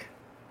look.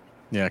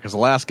 Yeah, because the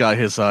last guy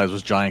his size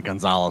was Giant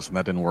Gonzalez, and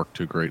that didn't work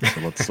too great.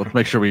 So let's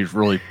make sure we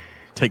really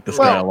take this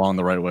guy along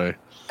the right way.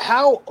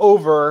 How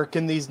over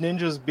can these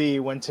ninjas be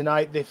when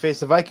tonight they face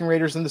the Viking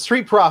Raiders and the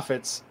Street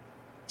Profits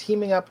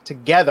teaming up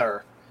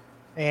together,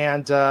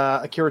 and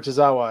Akira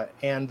Tozawa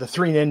and the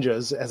 3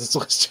 ninjas, as it's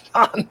listed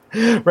on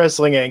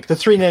Wrestling Inc. The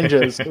 3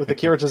 ninjas with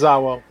Akira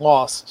Tozawa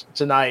lost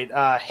tonight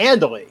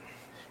handily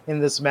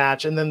in this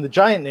match, and then the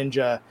Giant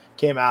Ninja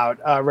came out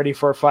ready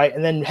for a fight,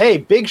 and then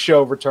Big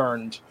Show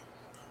returned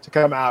to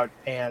come out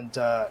and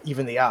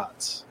even the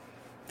odds.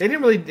 They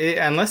didn't really,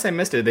 unless I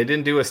missed it, they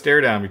didn't do a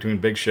stare down between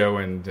Big Show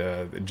and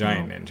the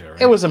Giant Ninja,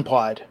 right? It was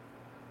implied.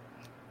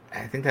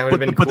 I think that would have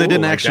been cool. But they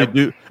didn't actually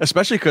do,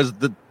 especially because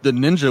the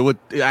Ninja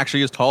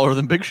actually is taller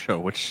than Big Show,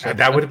 which...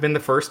 that would have been the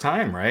first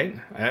time, right?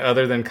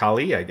 Other than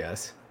Khali, I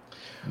guess.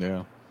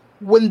 Yeah.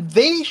 When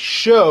they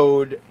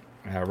showed...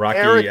 Rocky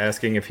Eric,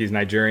 asking if he's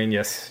Nigerian.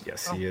 Yes,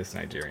 he is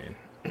Nigerian.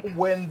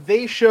 When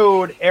they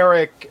showed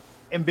Eric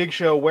and Big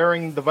Show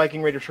wearing the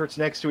Viking Raider shirts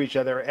next to each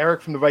other,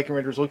 Eric from the Viking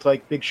Raiders looked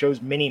like Big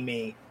Show's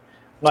mini-me.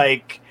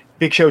 Like,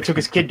 Big Show took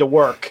his kid to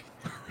work,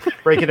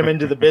 breaking him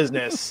into the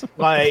business.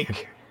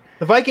 Like,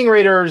 the Viking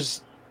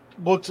Raiders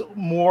looked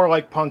more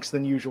like punks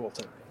than usual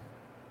to me.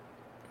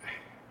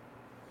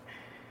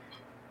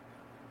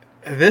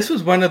 This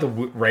was one of the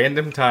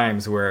random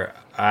times where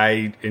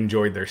I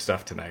enjoyed their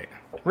stuff tonight.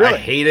 Really? I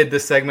hated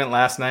this segment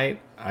last night.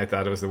 I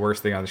thought it was the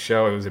worst thing on the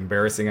show. It was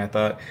embarrassing, I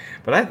thought.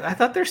 But I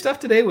thought their stuff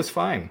today was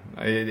fine.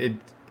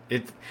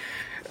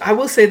 I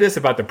will say this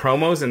about the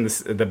promos and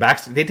the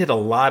backstage. They did a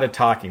lot of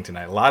talking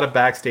tonight. A lot of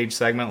backstage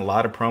segment, a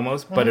lot of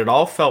promos. But it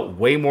all felt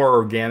way more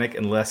organic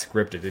and less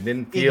scripted. It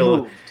didn't feel... It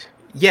moved.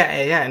 Yeah,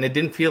 and it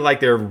didn't feel like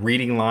they were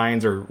reading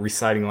lines or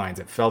reciting lines.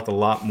 It felt a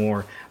lot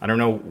more... I don't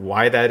know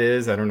why that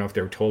is. I don't know if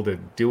they were told to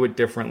do it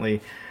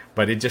differently.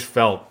 But it just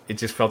felt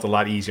a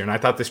lot easier. And I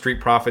thought the Street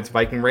Profits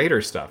Viking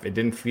Raiders stuff, it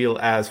didn't feel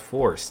as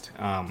forced.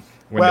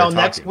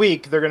 Next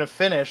week they're going to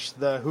finish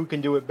the Who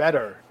Can Do It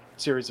Better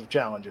series of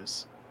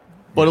challenges.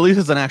 But at least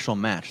it's an actual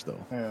match,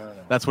 though. Yeah,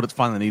 that's what it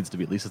finally needs to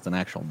be. At least it's an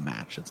actual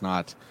match. It's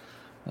not,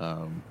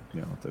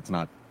 it's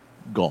not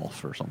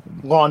golf or something.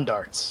 Lawn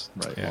darts.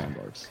 Right, yeah.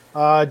 Lawn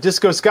darts.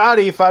 Disco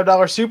Scotty,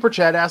 $5 super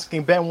chat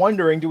asking Ben,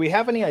 wondering, do we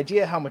have any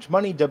idea how much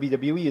money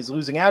WWE is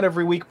losing out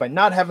every week by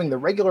not having the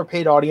regular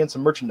paid audience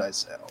and merchandise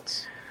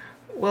sales?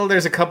 Well,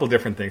 there's a couple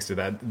different things to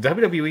that.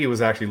 WWE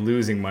was actually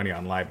losing money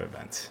on live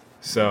events.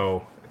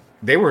 So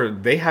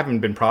they haven't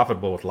been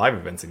profitable with live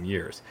events in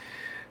years.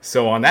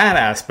 So on that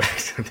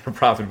aspect, their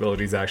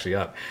profitability is actually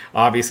up.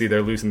 Obviously,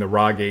 they're losing the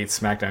Raw gates,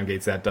 SmackDown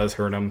gates. That does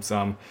hurt them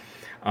some.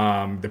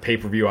 The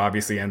pay-per-view,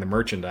 obviously, and the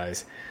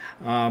merchandise.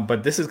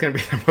 But this is going to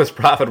be the most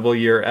profitable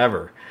year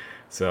ever.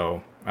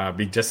 So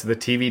just the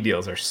TV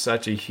deals are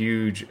such a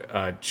huge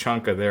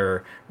chunk of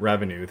their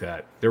revenue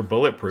that they're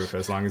bulletproof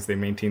as long as they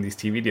maintain these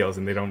TV deals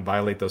and they don't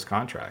violate those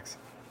contracts.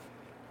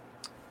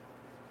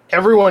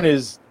 Everyone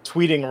is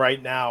tweeting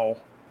right now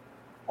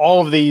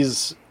all of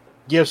these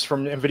gifs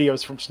and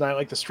videos from tonight,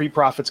 like the Street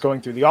Profits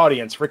going through the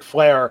audience, Ric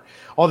Flair,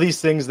 all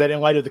these things that in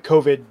light of the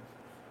COVID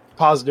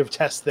positive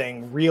test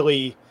thing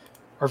really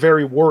are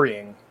very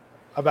worrying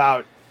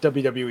about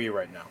WWE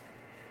right now.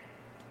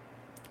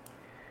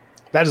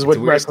 That is what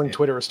wrestling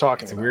Twitter is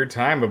talking about. It's a weird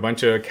time. A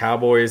bunch of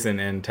Cowboys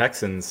and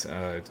Texans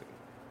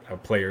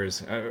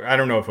players, I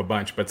don't know if a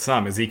bunch, but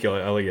some, Ezekiel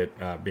Elliott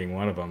being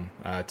one of them,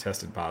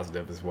 tested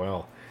positive as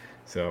well.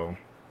 So,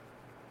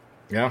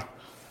 yeah.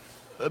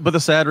 But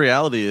the sad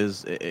reality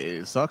is,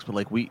 it sucks, but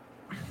like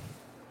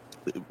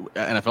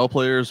NFL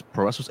players,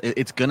 pro wrestlers,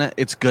 it's gonna.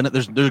 There's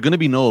gonna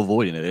be no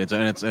avoiding it.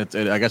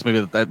 I guess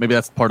maybe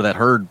that's part of that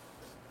herd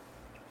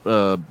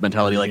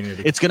mentality. Like,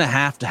 it's gonna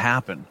have to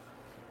happen.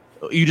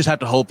 You just have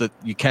to hope that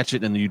you catch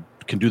it and you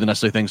can do the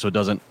necessary things so it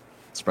doesn't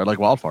spread like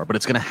wildfire. But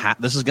it's gonna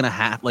this is gonna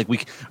happen.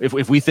 Like,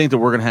 if we think that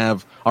we're gonna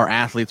have our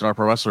athletes and our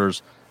pro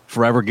wrestlers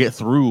forever get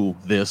through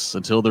this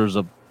until there's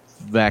a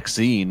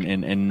vaccine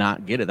and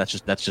not get it, that's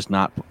just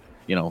not.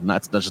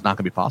 That's just not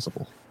gonna be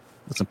possible.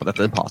 That's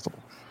impossible.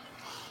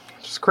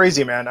 It's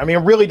crazy, man. I mean,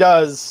 it really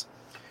does.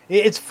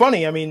 It's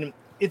funny. I mean,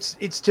 it's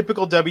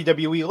typical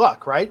WWE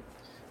luck, right?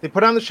 They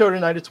put on the show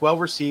tonight. It's well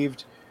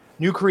received.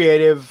 New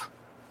creative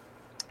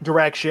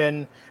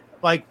direction.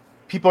 Like,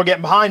 people are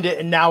getting behind it,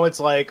 and now it's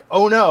like,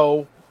 oh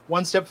no,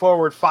 1 step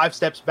forward, 5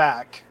 steps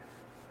back.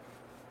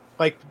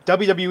 Like,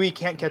 WWE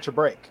can't catch a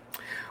break.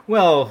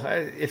 Well,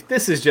 if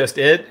this is just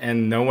it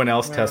and no one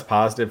else tests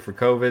positive for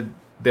COVID,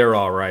 they're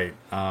all right.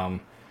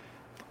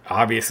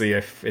 Obviously,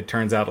 if it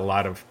turns out a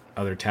lot of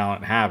other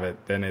talent have it,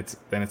 then it's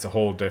a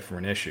whole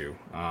different issue.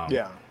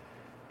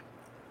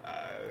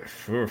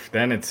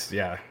 Then it's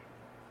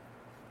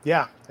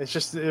Yeah, it's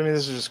just. I mean,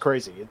 this is just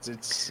crazy.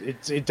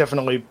 It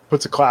definitely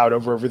puts a cloud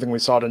over everything we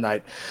saw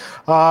tonight.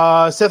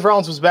 Seth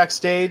Rollins was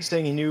backstage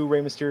saying he knew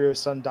Rey Mysterio's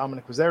son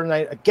Dominic was there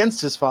tonight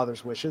against his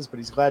father's wishes, but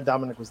he's glad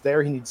Dominic was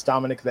there. He needs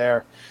Dominic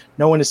there.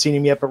 No one has seen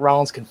him yet, but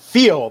Rollins can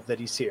feel that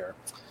he's here.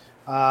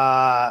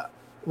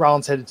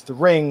 Rollins headed to the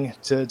ring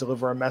to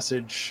deliver a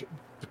message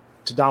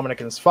to Dominic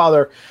and his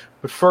father.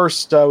 But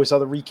first, we saw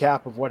the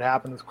recap of what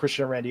happened with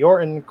Christian and Randy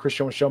Orton.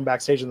 Christian was shown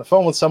backstage on the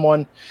phone with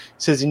someone. He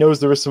says he knows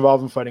the risks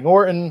involved in fighting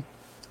Orton. He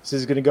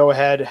says he's going to go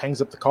ahead, hangs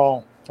up the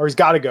call. Or he's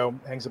got to go,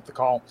 hangs up the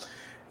call.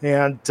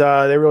 And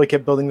they really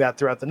kept building that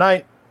throughout the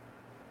night.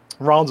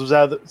 Rollins was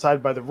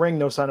outside by the ring.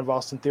 No sign of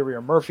Austin Theory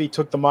or Murphy.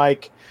 Took the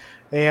mic.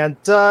 And,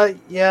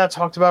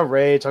 talked about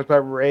Ray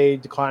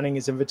declining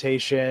his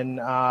invitation.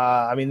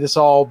 I mean, this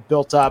all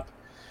built up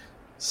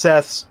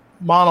Seth's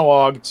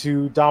monologue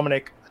to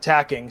Dominic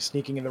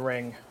sneaking in the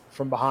ring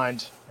from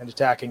behind and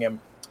attacking him,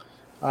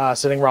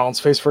 sending Rollins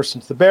face first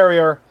into the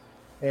barrier,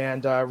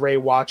 and Ray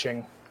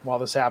watching while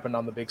this happened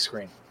on the big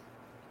screen.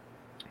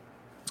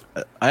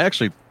 I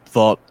actually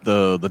thought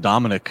the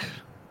Dominic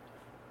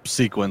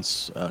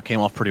sequence came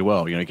off pretty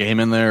well. He came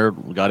in there,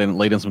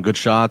 laid in some good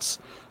shots.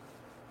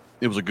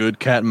 It was a good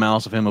cat and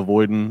mouse of him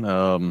avoiding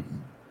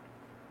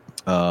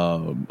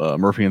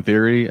Murphy and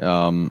Theory.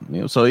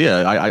 So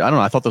yeah, I don't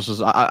know. I thought this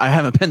was. I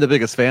haven't been the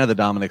biggest fan of the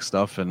Dominic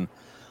stuff, and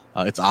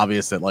it's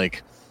obvious that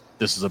like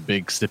this is a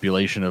big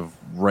stipulation of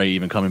Ray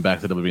even coming back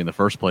to WWE in the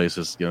first place.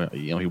 Is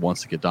he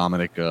wants to get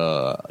Dominic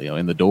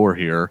in the door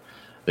here.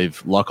 We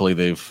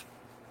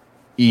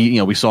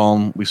saw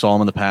him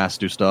in the past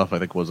do stuff. I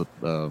think was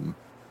that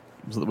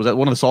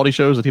one of the Saudi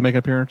shows that he make an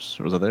appearance?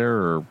 Or was it there?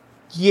 Or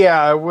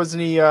yeah,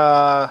 wasn't he?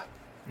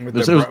 You mean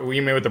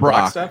with the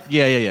Brock stuff?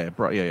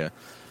 Yeah.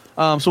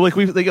 So like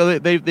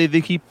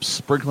they keep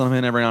sprinkling him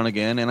in every now and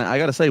again, and I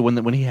got to say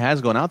when he has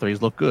gone out there,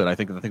 he's looked good. I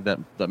think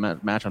that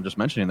match I'm just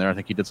mentioning there, I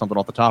think he did something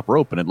off the top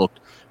rope, and it looked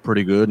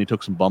pretty good. And he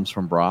took some bumps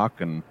from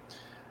Brock, and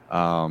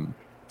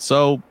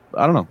so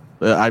I don't know.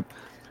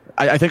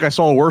 I think I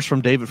saw worse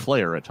from David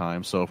Flair at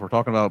times. So if we're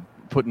talking about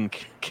putting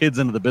kids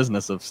into the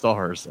business of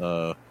stars,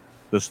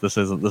 this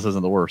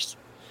isn't the worst.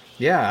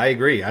 Yeah, I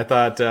agree. I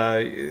thought,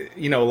 a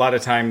lot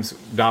of times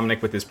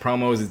Dominic with his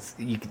promos,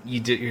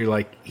 you're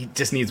like, he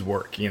just needs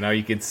work.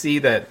 You could see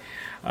that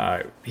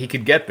he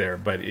could get there,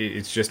 but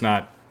it's just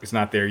not. It's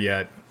not there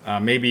yet.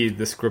 Maybe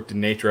the scripted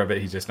nature of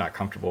it, he's just not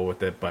comfortable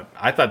with it. But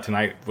I thought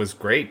tonight was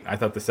great. I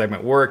thought the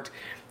segment worked.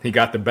 He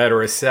got the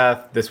better of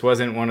Seth. This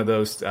wasn't one of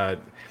those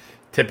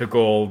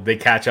typical they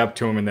catch up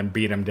to him and then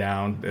beat him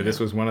down. Yeah. This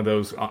was one of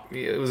those.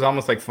 It was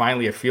almost like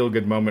finally a feel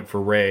good moment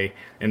for Ray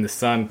and the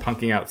Sun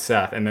punking out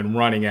Seth and then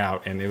running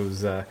out, and it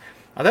was. I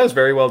thought it was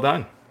very well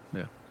done.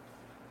 Yeah,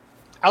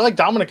 I like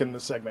Dominic in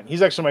this segment.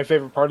 He's actually my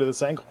favorite part of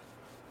this angle.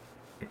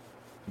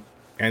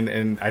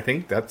 And I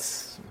think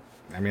that's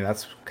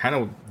kind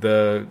of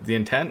the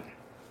intent.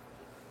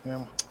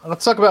 Yeah.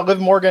 Let's talk about Liv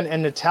Morgan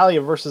and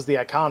Natalya versus the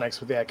Iconics,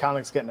 with the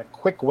Iconics getting a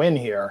quick win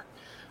here.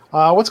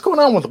 What's going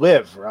on with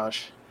Liv,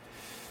 Raj?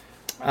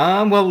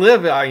 Well,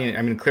 Liv,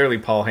 clearly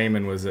Paul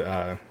Heyman was,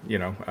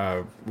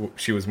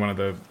 she was one of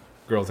the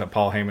girls that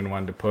Paul Heyman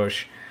wanted to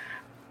push.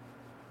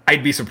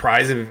 I'd be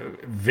surprised if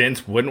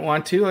Vince wouldn't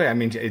want to. I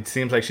mean, it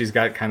seems like she's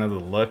got kind of the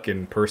look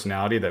and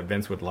personality that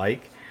Vince would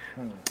like.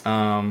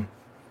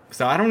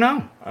 So I don't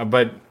know.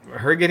 But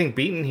her getting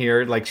beaten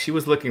here, like she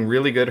was looking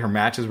really good. Her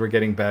matches were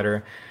getting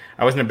better.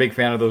 I wasn't a big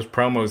fan of those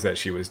promos that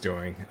she was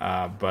doing.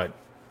 But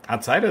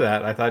outside of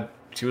that, I thought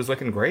she was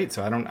looking great.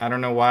 So I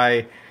don't know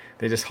why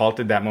they just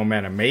halted that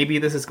momentum. Maybe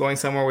this is going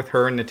somewhere with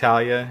her and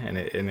Natalya, and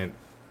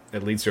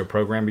it leads to a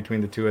program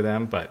between the two of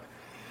them. But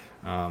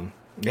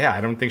yeah,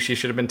 I don't think she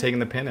should have been taking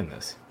the pin in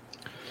this.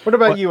 What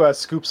about you,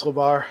 Scoops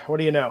Labar? What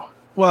do you know?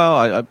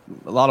 Well,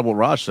 a lot of what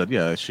Raj said,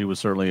 yeah, she was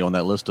certainly on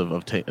that list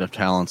of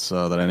talents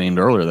that I named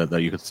earlier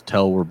that you could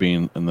tell were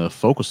being in the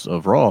focus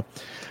of Raw.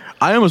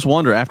 I almost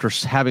wonder after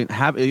having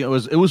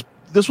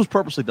this was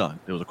purposely done.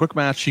 It was a quick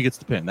match. She gets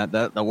the pin.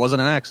 That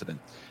wasn't an accident.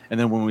 And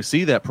then when we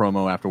see that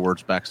promo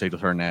afterwards backstage with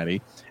her and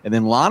Natty, and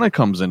then Lana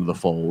comes into the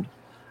fold,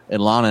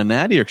 and Lana and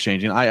Natty are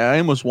exchanging, I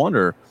almost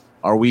wonder,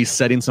 are we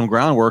setting some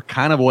groundwork,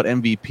 kind of what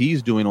MVP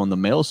is doing on the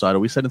male side? Are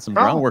we setting some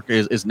groundwork?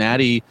 Is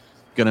Natty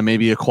going to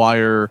maybe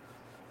acquire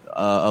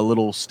a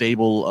little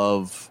stable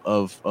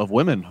of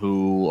women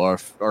who are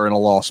in a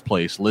lost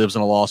place, lives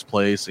in a lost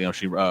place? You know,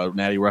 she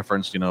Natty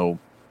referenced,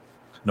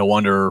 no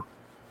wonder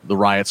the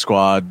Riot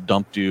Squad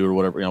dumped you or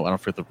whatever. I don't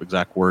forget the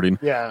exact wording.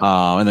 Yeah.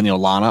 And then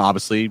Lana,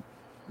 obviously,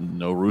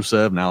 no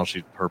Rusev. Now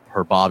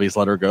her Bobby's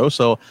let her go.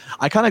 So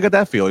I kind of get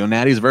that feel.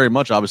 Natty's very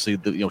much obviously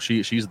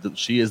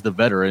she is the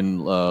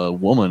veteran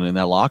woman in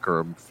that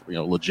locker room.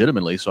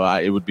 Legitimately. So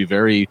it would be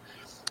very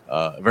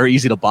very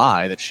easy to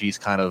buy that she's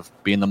kind of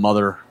being the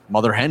mother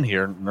hen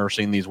here,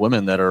 nursing these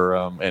women that are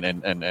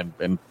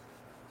and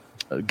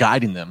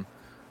guiding them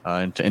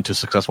into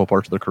successful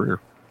parts of their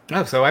career.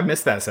 Oh, so I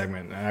missed that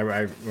segment.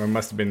 I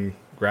must have been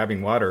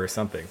grabbing water or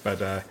something. But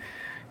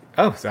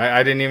so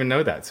I didn't even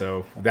know that.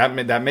 So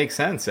that makes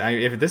sense.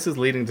 If this is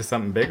leading to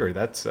something bigger,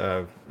 that's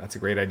a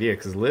great idea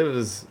because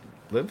Liv's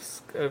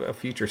a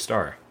future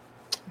star.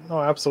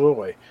 Oh,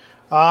 absolutely.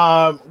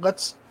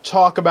 Let's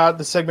talk about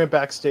the segment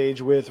backstage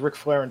with Ric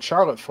Flair and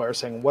Charlotte Flair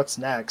saying, "What's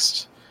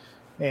next?"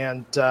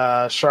 And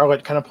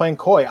Charlotte kind of playing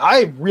coy.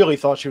 I really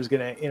thought she was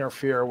going to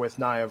interfere with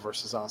Nia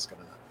versus Asuka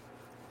tonight.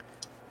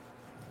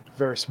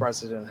 Very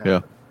surprised it didn't happen.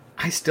 Yeah.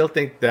 I still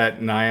think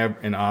that Nia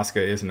and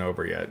Asuka isn't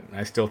over yet.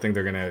 I still think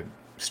they're going to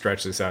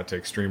stretch this out to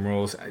Extreme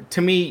Rules.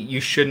 To me, you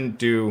shouldn't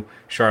do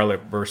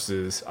Charlotte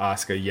versus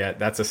Asuka yet.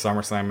 That's a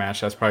SummerSlam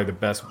match. That's probably the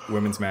best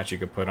women's match you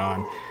could put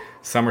on.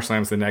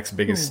 SummerSlam's the next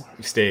biggest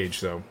stage,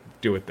 so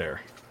do it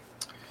there.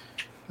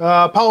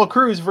 Apollo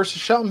Crews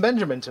versus Shelton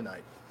Benjamin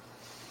tonight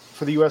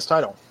for the U.S.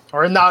 title.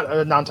 Or not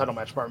a non-title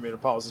match, pardon me.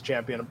 Apollo's the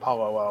champion.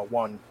 Apollo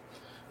won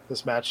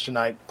this match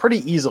tonight pretty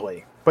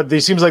easily. But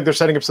it seems like they're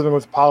setting up something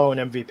with Apollo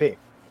and MVP.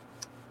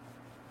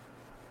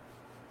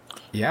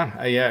 Yeah,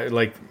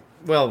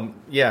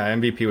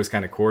 MVP was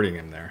kind of courting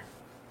him there.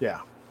 Yeah.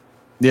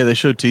 Yeah, they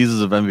showed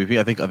teases of MVP.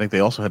 I think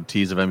they also had a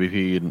tease of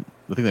MVP, and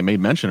I think they made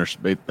mention or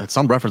had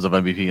some reference of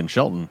MVP and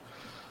Shelton.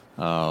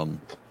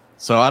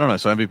 So I don't know.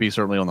 So MVP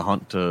certainly on the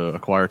hunt to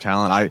acquire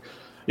talent.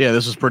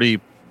 This is pretty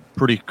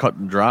cut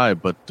and dry,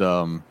 but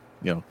God,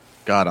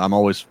 I'm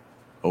always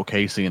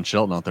okay seeing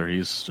Shelton out there.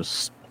 He's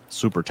just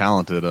super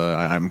talented.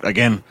 I'm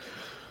again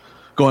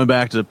going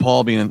back to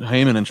Paul being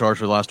Heyman in charge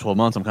for the last 12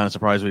 months. I'm kind of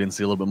surprised we didn't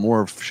see a little bit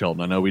more of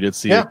Shelton. I know we did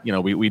see,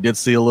 we did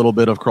see a little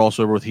bit of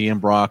crossover with he and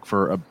Brock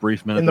for a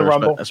brief minute in the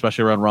Rumble,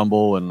 especially around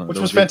Rumble, and which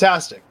was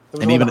fantastic. It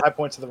was one of the high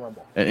points of the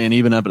Rumble, and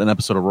even an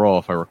episode of Raw,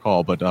 if I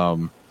recall. But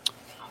so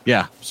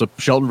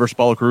Shelton versus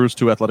Apollo Crews,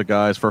 two athletic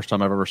guys. First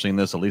time I've ever seen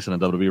this, at least in a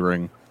WWE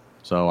ring.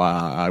 So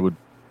I would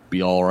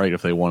be all right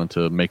if they wanted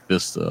to make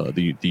this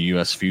the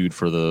U.S. feud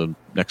for the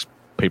next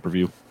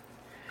pay-per-view.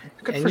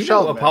 Good for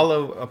Shelton,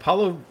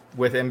 Apollo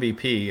with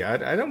MVP,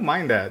 I don't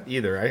mind that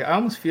either. I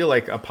almost feel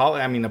like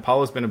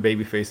Apollo's been a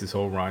babyface his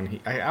whole run.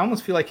 I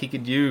almost feel like he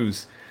could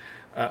use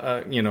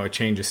a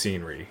change of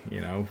scenery,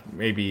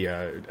 maybe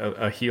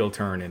a heel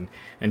turn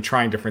and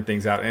trying different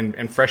things out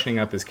and freshening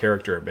up his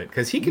character a bit,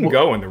 because he can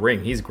go in the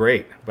ring. He's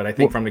great, but I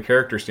think from the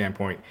character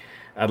standpoint,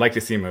 I'd like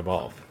to see him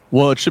evolve.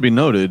 Well, it should be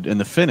noted in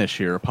the finish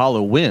here,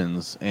 Apollo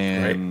wins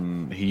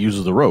and he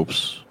uses the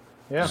ropes.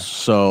 Yeah.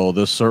 So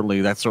that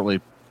certainly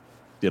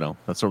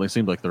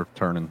seems like they're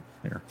turning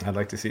here. I'd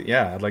like to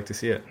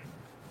see it.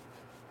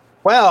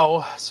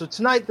 Well, so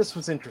tonight this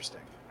was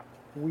interesting.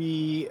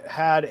 We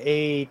had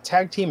a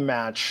tag team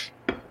match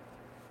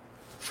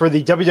for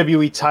the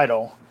WWE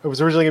title. It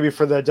was originally going to be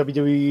for the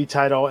WWE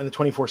title and the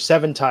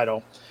 24/7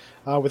 title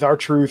with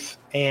R-Truth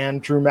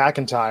and Drew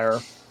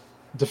McIntyre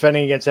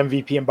defending against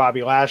MVP and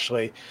Bobby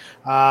Lashley.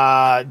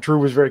 Drew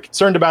was very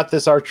concerned about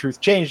this.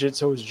 R-Truth changed it,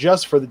 so it was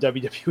just for the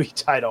WWE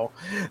title,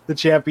 the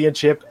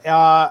championship.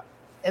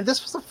 And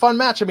this was a fun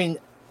match. I mean,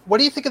 what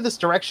do you think of this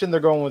direction they're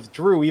going with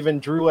Drew? Even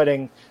Drew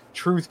letting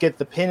Truth get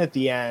the pin at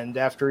the end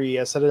after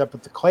he set it up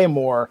with the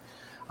Claymore.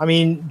 I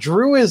mean,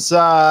 Drew is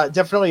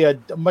definitely a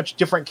much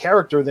different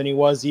character than he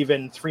was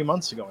even 3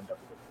 months ago in WWE.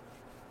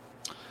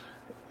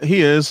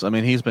 He is. I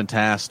mean, he's been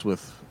tasked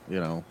with,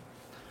 you're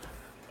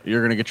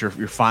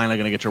finally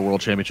going to get your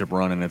world championship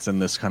run, and it's in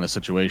this kind of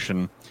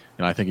situation.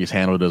 I think he's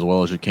handled it as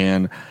well as you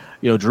can.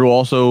 Drew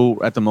also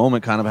at the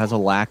moment kind of has a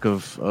lack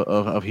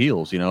of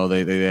heels.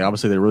 They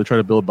obviously they really try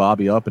to build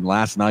Bobby up, and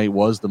last night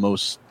was the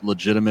most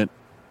legitimate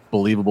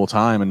believable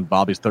time in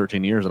Bobby's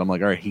 13 years that I'm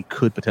like, all right, he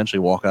could potentially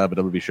walk out of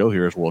a WWE show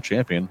here as world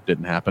champion.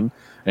 Didn't happen,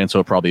 and so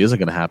it probably isn't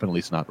going to happen, at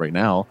least not right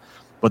now.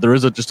 But there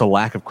is just a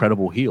lack of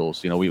credible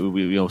heels.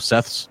 We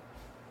Seth's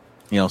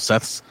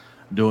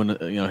doing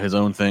his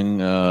own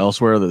thing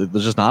elsewhere.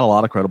 There's just not a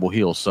lot of credible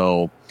heels.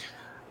 So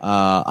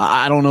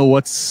I don't know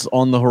what's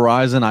on the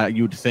horizon.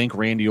 You'd think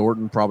Randy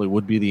Orton probably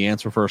would be the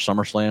answer for a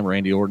SummerSlam.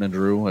 Randy Orton and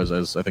Drew,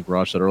 as I think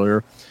Raj said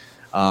earlier.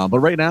 But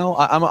right now,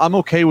 I'm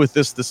okay with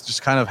this. This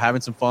just kind of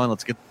having some fun.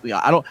 Let's get.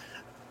 I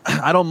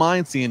don't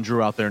mind seeing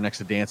Drew out there next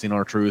to Dancing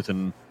R-Truth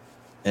and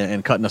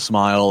cutting a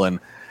smile and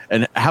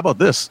how about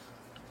this?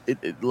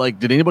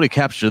 Did anybody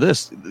capture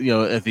this?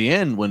 At the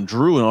end when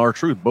Drew and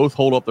R-Truth both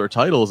hold up their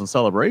titles in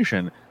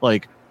celebration,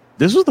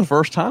 this was the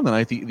first time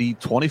that the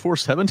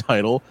 24/7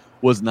 title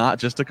was not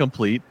just a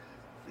complete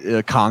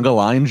conga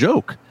line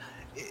joke.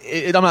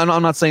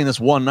 I'm not saying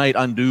this one night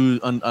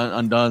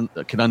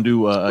can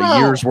undo a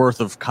year's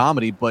worth of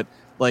comedy, but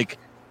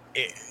it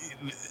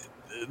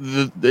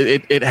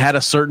had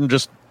a certain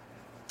just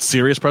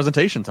serious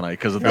presentation tonight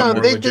because of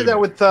that. They did that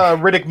with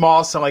Riddick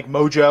Moss and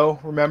Mojo.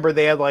 Remember,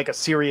 they had a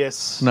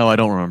serious. No, I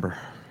don't remember.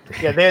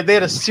 Yeah, they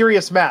had a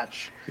serious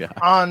match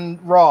on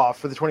Raw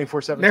for the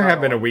 24/7. There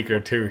have been a week or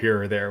two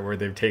here or there where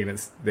they've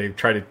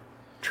tried to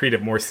treat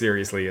it more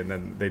seriously, and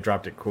then they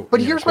dropped it cool.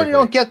 But here's what I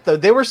don't get, though.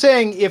 They were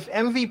saying if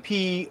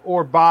MVP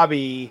or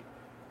Bobby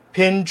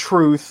pinned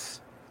Truth,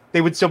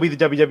 they would still be the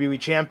WWE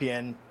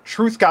champion.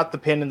 Truth got the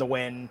pin and the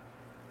win.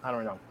 I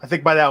don't know. I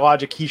think by that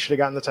logic, he should have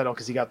gotten the title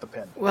because he got the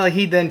pin. Well,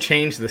 he then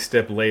changed the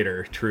stip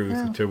later,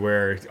 Truth, to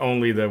where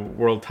only the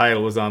world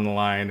title was on the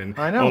line, and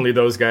only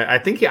those guys. I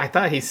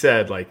thought he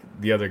said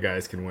the other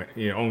guys can win.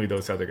 Only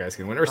those other guys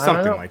can win, or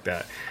something like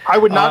that. I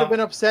would not have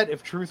been upset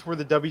if Truth were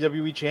the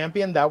WWE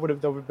champion. That would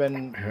have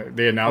been.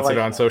 They announced it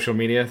on social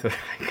media.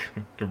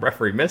 The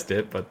referee missed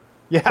it, but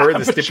per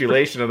the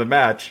stipulation of the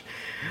match,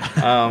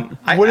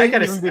 I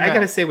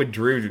gotta say with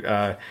Drew.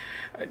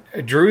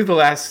 Drew, the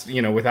last,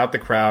 without the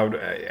crowd,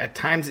 at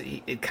times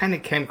it kind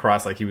of came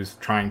across like he was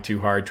trying too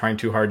hard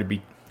to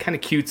be kind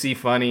of cutesy,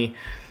 funny.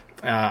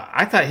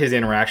 I thought his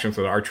interactions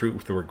with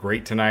R-Truth were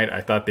great tonight. I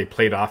thought they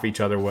played off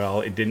each other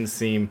well. It didn't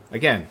seem,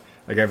 again,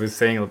 like I was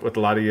saying with a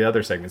lot of the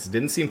other segments, it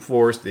didn't seem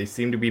forced. They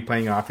seemed to be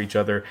playing off each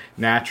other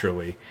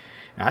naturally.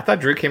 And I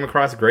thought Drew came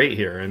across great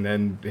here. And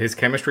then his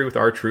chemistry with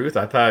R-Truth,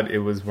 I thought it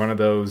was one of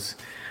those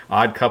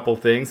odd couple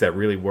things that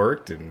really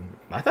worked. And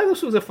I thought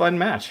this was a fun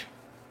match.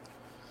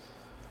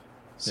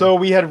 So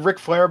we had Ric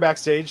Flair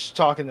backstage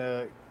talking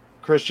to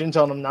Christian,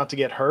 telling him not to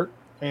get hurt.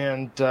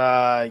 And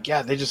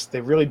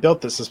they really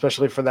built this,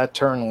 especially for that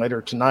turn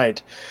later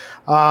tonight.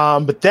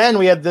 But then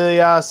we had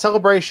the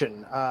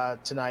celebration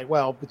tonight.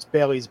 Well, it's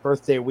Bayley's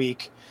birthday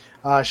week.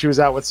 She was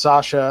out with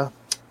Sasha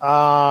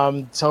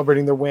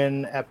celebrating their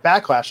win at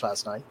Backlash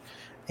last night.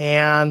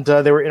 And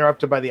they were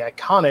interrupted by the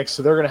Iconics.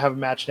 So they're going to have a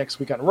match next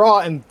week on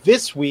Raw. And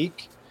this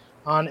week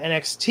on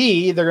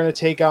NXT, they're going to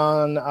take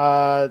on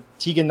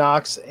Tegan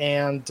Nox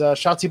and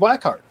Shotzi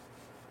Blackheart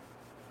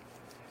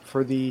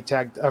for the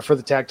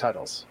tag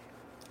titles.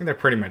 I think they're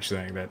pretty much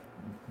saying that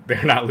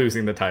they're not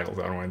losing the titles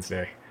on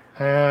Wednesday.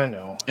 I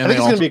know. I think it's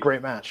going to be a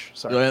great match.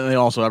 Sorry. And they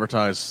also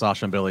advertise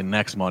Sasha and Bayley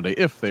next Monday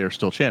if they are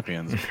still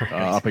champions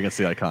up against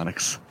the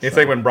Iconics. It's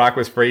like when Brock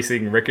was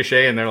facing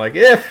Ricochet, and they're like,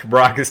 if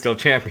Brock is still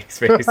champion, he's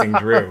facing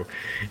Drew,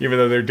 even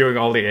though they're doing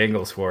all the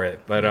angles for it.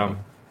 But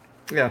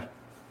yeah.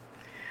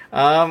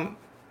 I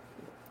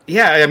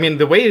mean,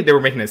 the way they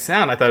were making it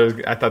sound, I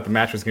thought the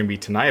match was going to be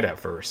tonight at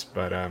first,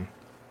 but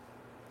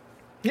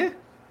yeah.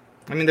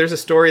 I mean, there's a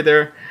story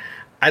there.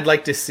 I'd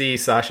like to see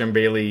Sasha and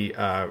Bayley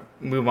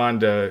move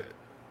on to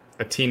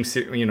a team,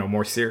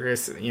 more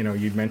serious.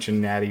 You'd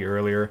mentioned Natty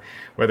earlier,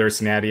 whether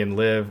it's Natty and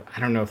Liv. I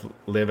don't know if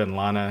Liv and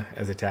Lana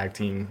as a tag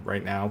team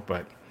right now,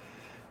 but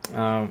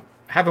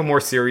have a more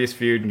serious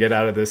feud and get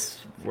out of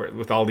this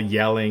with all the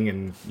yelling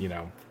and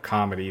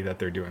comedy that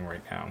they're doing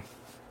right now.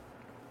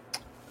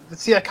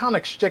 It's the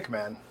Iconic shtick,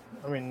 man.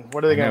 I mean,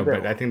 what are they going to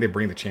do? But I think they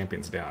bring the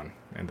champions down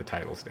and the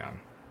titles down.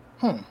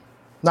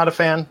 Not a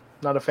fan.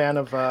 Not a fan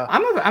of.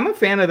 I'm a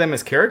fan of them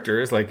as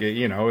characters, and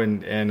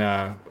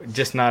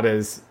just not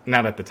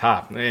at the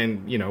top.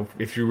 And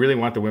if you really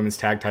want the women's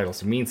tag titles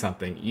to mean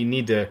something, you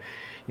need to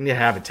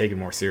have it taken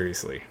more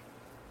seriously.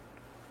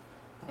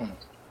 In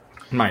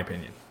my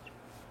opinion.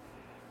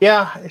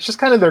 Yeah, it's just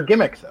kind of their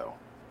gimmick, though.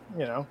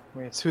 I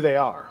mean, it's who they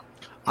are.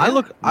 I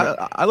look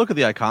at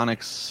the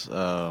Iconics.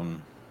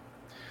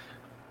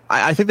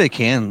 I think they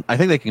can. I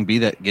think they can be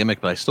that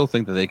gimmick, but I still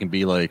think that they can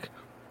be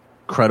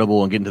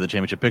credible and get into the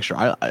championship picture.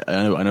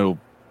 I know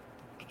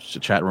the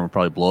chat room will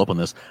probably blow up on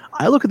this.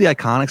 I look at the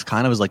Iconics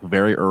kind of as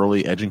very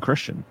early Edge and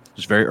Christian,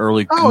 just very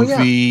early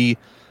goofy,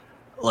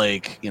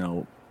 but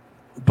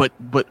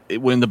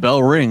when the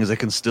bell rings, it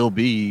can still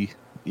be,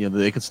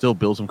 they can still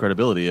build some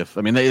credibility.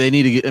 They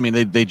need to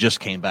get, they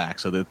just came back,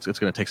 so it's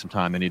going to take some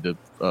time. They need to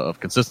of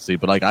consistency,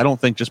 but I don't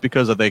think just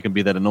because that they can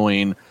be that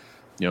annoying,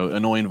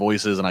 annoying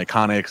voices and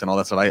iconics and all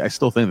that stuff, I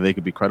still think that they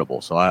could be credible.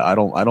 So I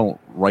don't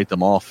write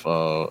them off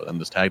in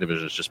this tag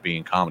division as just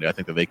being comedy. I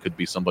think that they could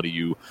be somebody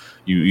you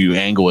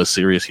angle as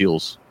serious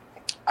heels.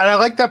 And I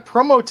like that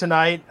promo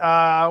tonight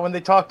when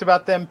they talked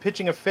about them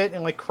pitching a fit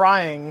and like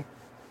crying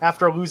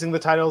after losing the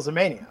titles of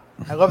Mania.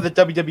 I love that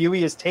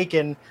WWE has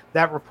taken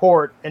that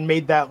report and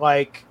made that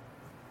like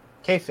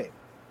kayfabe.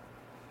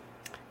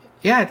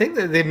 Yeah, I think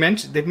that they've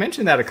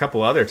mentioned that a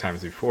couple other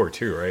times before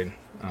too, right?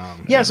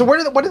 So where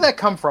did that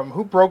come from?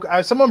 Who broke?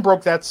 Someone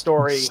broke that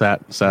story.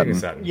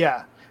 Satin.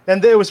 Yeah,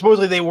 and it was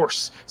supposedly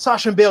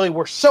Sasha and Bayley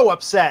were so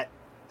upset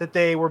that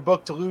they were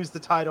booked to lose the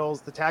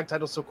tag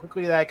titles so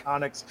quickly to the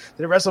Iconics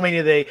that at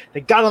WrestleMania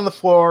they got on the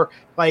floor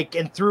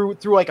and threw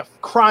like a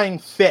crying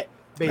fit.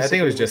 Basically, I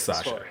think it was just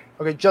Sasha.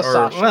 Okay,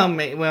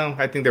 Sasha. Well,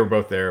 I think they were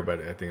both there, but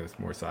I think it was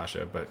more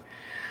Sasha. But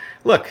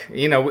look,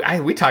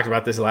 we talked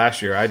about this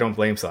last year. I don't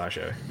blame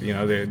Sasha.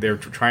 They're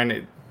trying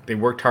to. They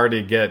worked hard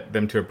to get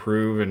them to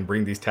approve and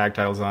bring these tag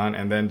titles on,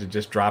 and then to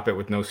just drop it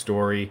with no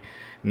story,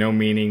 no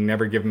meaning,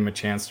 never give them a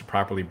chance to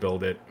properly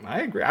build it.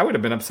 I agree. I would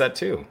have been upset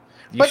too.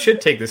 You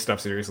should take this stuff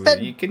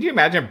seriously. Can you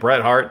imagine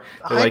Bret Hart?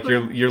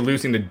 You're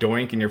losing to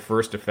Doink in your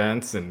first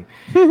defense, and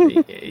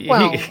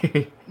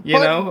the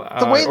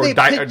way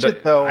they pitch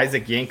it, though,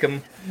 Isaac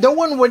Yankem. No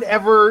one would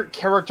ever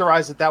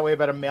characterize it that way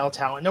about a male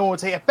talent. No one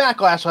would say at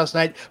Backlash last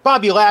night,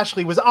 Bobby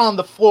Lashley was on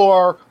the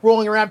floor,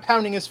 rolling around,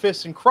 pounding his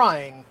fists and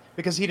crying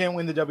because he didn't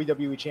win the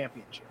WWE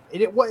Championship.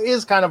 It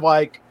is kind of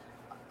like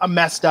a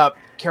messed up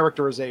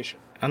characterization.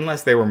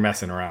 Unless they were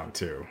messing around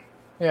too.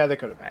 Yeah, they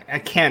could have been. I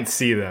can't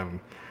see them.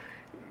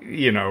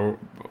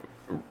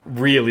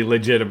 Really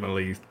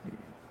legitimately,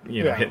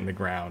 hitting the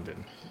ground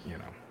and.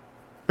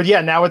 But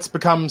yeah, now it's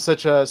become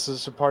such a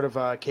part of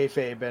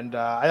kayfabe, and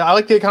I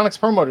like the Iconics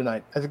promo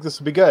tonight. I think this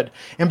will be good,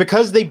 and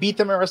because they beat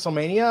them at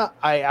WrestleMania,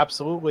 I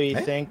absolutely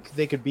think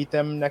they could beat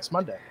them next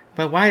Monday.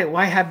 But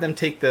why have them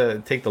take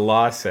the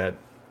loss at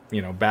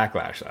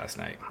Backlash last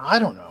night? I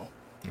don't know.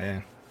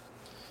 Yeah.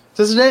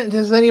 Does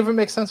any of it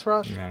make sense for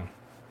us? No.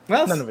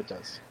 Well, none of it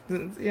does.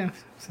 Yeah.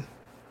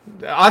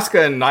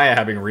 Asuka and Nia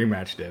having a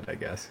rematch did, I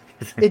guess.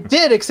 It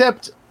did,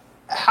 except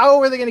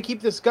how are they going to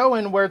keep this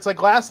going where it's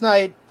like last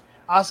night,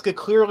 Asuka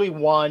clearly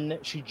won.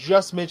 She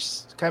just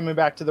missed coming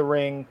back to the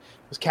ring,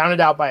 was counted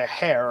out by a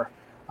hair.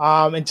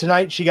 And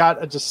tonight she got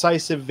a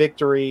decisive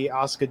victory,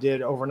 Asuka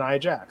did, over Nia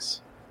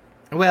Jax.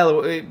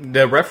 Well,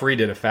 the referee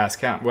did a fast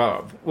count.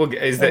 Well,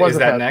 is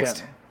that next?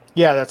 Count.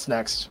 Yeah, that's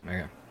next.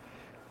 Okay.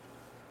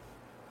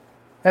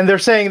 And they're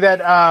saying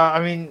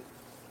that,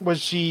 was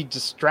she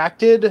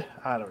distracted?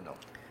 I don't know.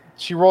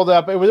 She rolled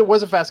up. It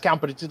was a fast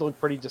count, but it did look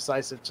pretty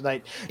decisive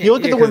tonight. You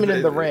look at the women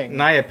in the ring.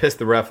 Nia pissed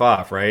the ref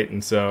off, right?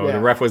 And so the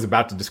ref was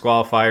about to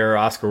disqualify her.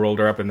 Asuka rolled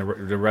her up, and the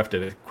ref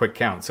did a quick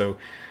count. So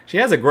she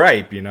has a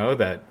gripe,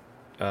 that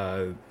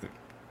the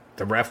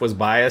ref was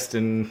biased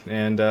and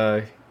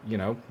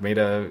made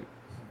it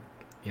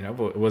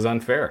was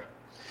unfair.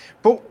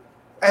 But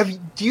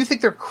do you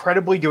think they're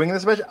credibly doing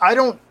this match? I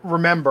don't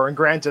remember, and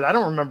granted, I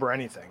don't remember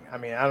anything. I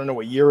don't know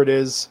what year it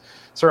is.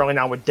 Certainly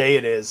not what day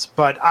it is,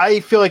 but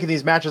I feel like in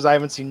these matches I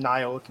haven't seen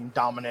Nia looking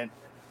dominant.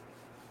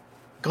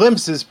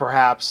 Glimpses,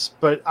 perhaps,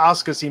 but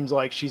Asuka seems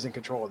like she's in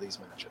control of these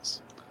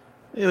matches.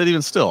 Yeah, but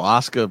even still,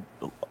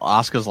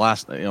 Asuka's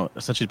last,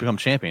 since she's become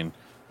champion,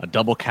 a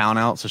double count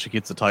out, so she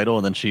gets the title,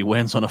 and then she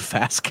wins on a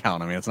fast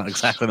count. It's not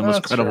exactly the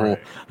most credible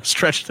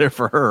stretch there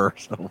for her.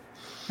 So.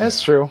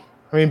 That's true.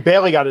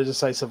 Bayley got a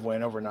decisive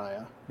win over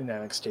Nia in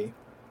NXT.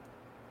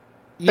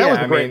 That was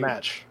a great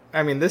match.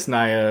 This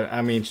Nia,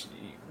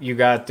 you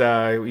got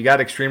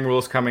Extreme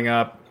Rules coming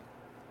up.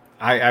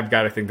 I've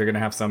got to think they're going to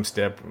have some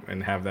step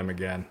and have them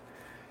again.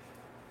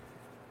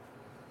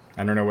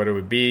 I don't know what it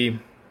would be.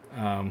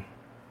 I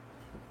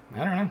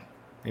don't know.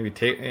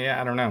 Maybe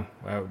I don't know.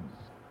 Maybe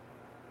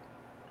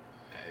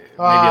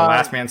a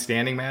last man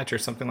standing match or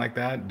something like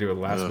that. Do a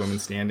last woman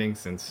standing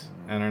since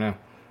I don't know.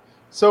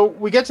 So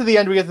we get to the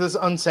end, we get to this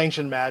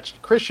unsanctioned match.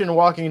 Christian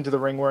walking into the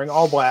ring wearing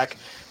all black,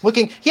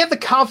 he had the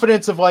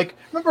confidence of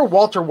remember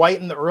Walter White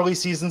in the early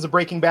seasons of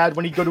Breaking Bad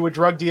when he'd go to a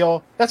drug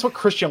deal? That's what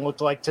Christian looked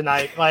like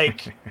tonight.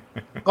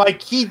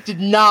 He did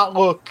not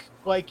look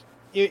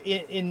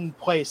in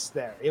place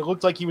there. It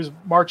looked like he was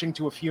marching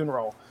to a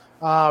funeral.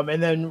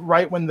 And then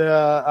right when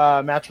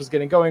the match was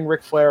getting going,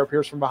 Ric Flair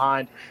appears from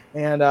behind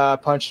and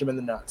punched him in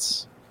the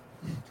nuts.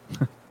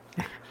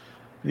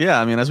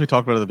 Yeah, as we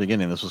talked about at the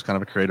beginning, this was kind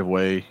of a creative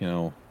way.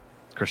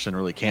 Christian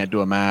really can't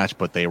do a match,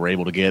 but they were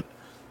able to get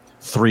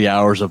 3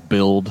 hours of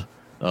build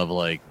of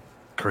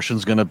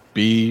Christian's going to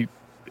be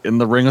in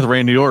the ring with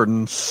Randy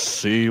Orton,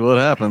 see what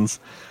happens.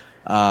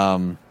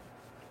 I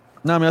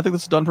think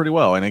this is done pretty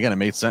well. And again, it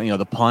made sense.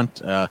 The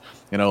punt, I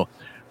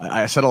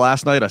said it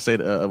last night. I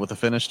said with the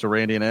finish to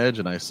Randy and Edge,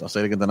 and I'll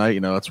say it again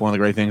tonight. That's one of the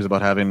great things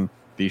about having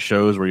these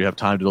shows where you have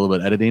time to do a little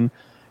bit of editing.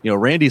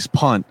 Randy's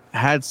punt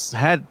had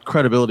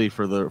credibility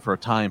for a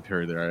time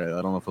period there.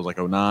 I don't know if it was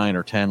 09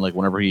 or 10,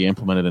 whenever he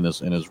implemented in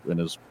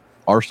his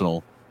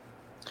arsenal.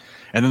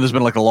 And then there's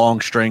been a long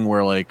string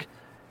where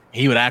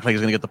he would act like he's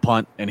going to get the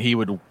punt and he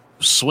would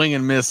swing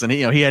and miss, and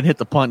he hadn't hit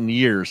the punt in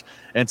years.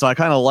 And so I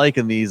kind of like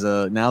in these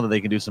now that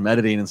they can do some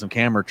editing and some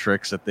camera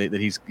tricks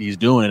that he's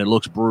doing, and it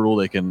looks brutal.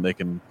 They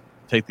can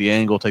take the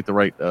angle, take the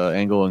right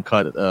angle, and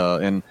cut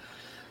and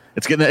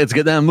it's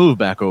getting that move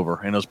back over,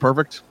 and it was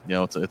perfect.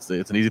 It's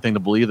an easy thing to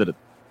believe that it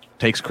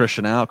takes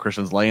Christian out.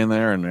 Christian's laying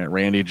there, and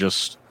Randy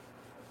just,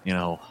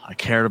 I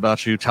cared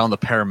about you, telling the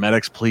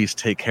paramedics, please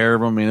take care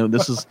of him.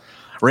 This is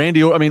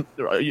Randy. I mean,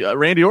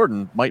 Randy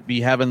Orton might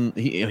be having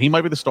he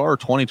might be the star of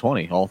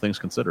 2020, all things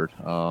considered.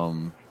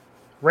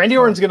 Randy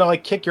Orton's gonna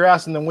kick your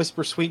ass and then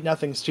whisper sweet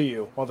nothings to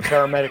you while the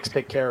paramedics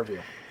take care of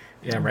you.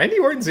 Yeah, Randy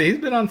Orton's he's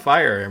been on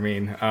fire. I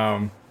mean,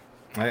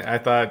 I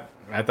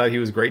thought he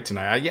was great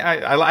tonight.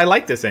 I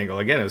like this angle.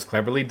 Again, it was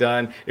cleverly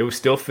done. It was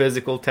still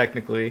physical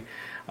technically,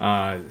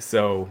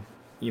 so.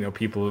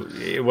 People,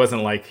 it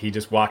wasn't like he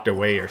just walked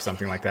away or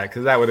something like that,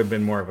 because that would have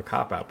been more of a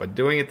cop-out. But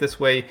doing it this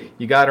way,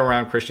 you got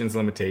around Christian's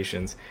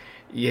limitations.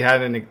 You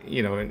had an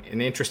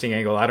interesting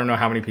angle. I don't know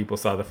how many people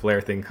saw the Flair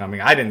thing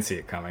coming. I didn't see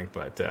it coming,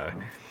 but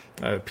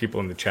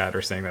people in the chat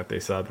are saying that they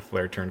saw the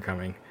Flair turn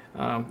coming.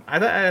 I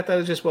thought it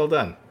was just well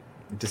done.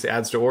 It just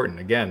adds to Orton.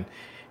 Again,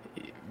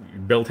 you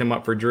build him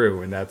up for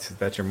Drew, and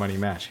that's your money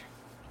match.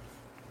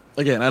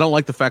 Again, I don't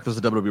like the fact there's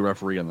a WWE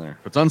referee in there.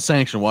 If it's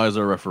unsanctioned, why is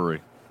there a referee?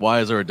 Why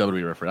is there a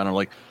WWE referee? I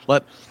don't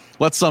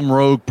let some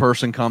rogue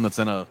person come that's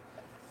in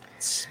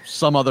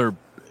some other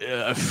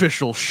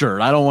official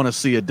shirt. I don't want to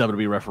see a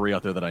WWE referee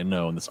out there that I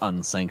know in this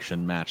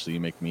unsanctioned match that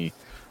you make me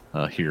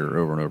hear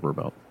over and over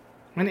about.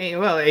 Well,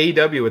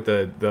 AEW with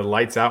the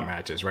lights out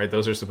matches, right?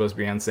 Those are supposed to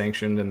be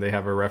unsanctioned, and they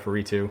have a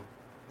referee too.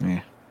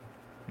 Yeah.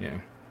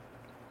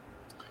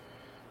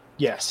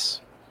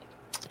 Yes.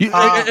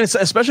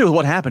 Especially with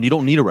what happened, you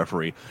don't need a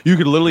referee. You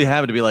could literally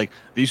have it to be like,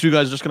 these two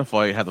guys are just going to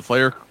fight, have the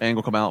Flair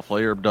angle come out,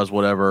 Flair does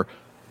whatever,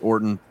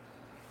 Orton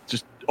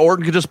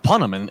could just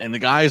punt him, and the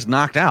guy's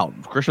knocked out.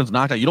 Christian's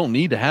knocked out. You don't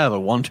need to have a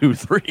 1, 2,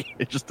 3.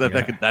 It's just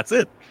that's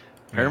it.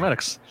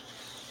 Paramedics.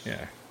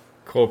 Yeah.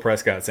 Cole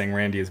Prescott saying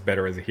Randy is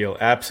better as a heel.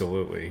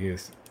 Absolutely.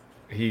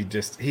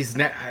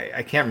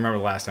 I can't remember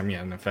the last time he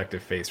had an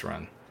effective face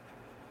run.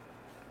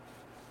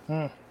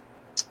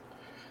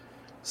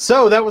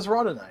 So that was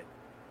Raw tonight.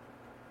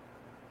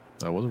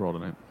 That was a Raw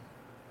tonight.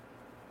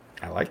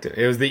 I liked it.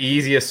 It was the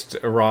easiest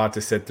Raw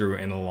to sit through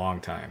in a long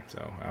time.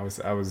 So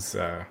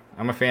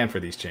I'm a fan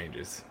for these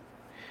changes.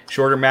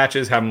 Shorter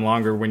matches, have them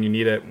longer when you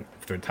need it.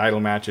 For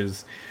title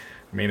matches,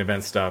 main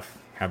event stuff,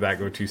 have that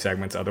go 2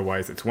 segments.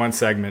 Otherwise, it's 1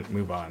 segment,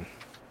 move on.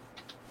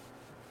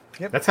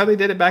 Yep. That's how they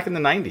did it back in the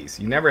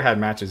 90s. You never had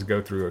matches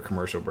go through a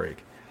commercial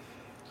break.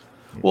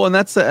 Well, and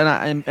that's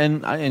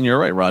and you're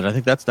right, Raj. I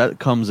think that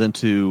comes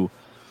into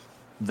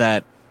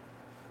that.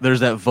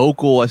 There's that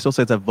vocal, I still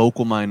say it's that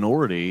vocal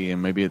minority,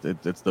 and maybe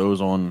it's those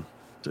on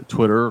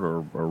Twitter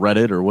or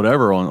Reddit or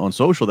whatever on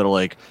social that are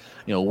like,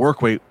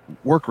 work rate.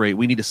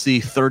 We need to see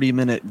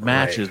 30-minute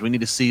matches. Right. We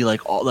need to see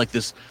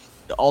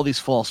all these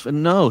false.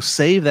 No,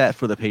 save that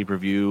for the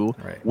pay-per-view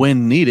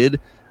when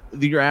needed.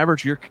 Your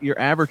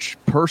average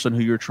person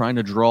who you're trying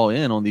to draw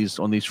in on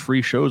these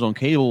free shows on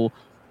cable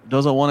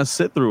doesn't want to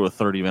sit through a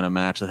 30-minute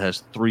match that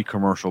has 3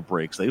 commercial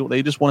breaks.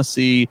 They just want to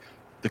see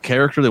the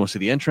character, they want to see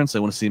the entrance, they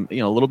want to see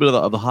a little bit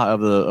of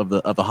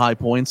the high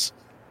points,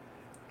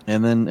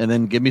 and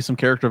then give me some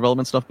character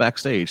development stuff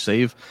backstage.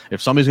 Save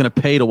if somebody's going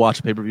to pay to watch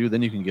a pay-per-view,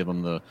 then you can give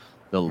them the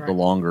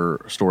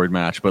longer storied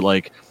match. But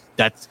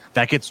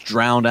that gets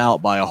drowned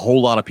out by a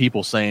whole lot of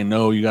people saying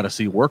no, you got to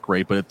see work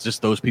rate, but it's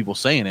just those people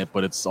saying it,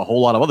 but it's a whole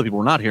lot of other people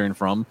we're not hearing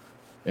from,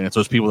 and it's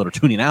those people that are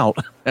tuning out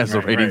as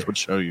the ratings would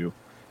show you.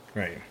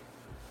 Right.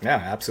 Yeah,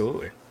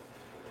 absolutely.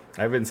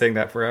 I've been saying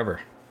that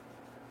forever.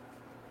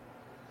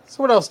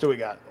 So what else do we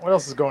got? What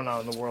else is going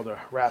on in the world of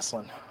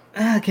wrestling?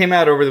 Came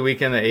out over the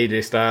weekend that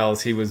AJ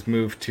Styles, he was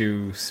moved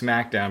to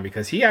SmackDown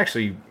because he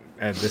actually,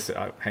 this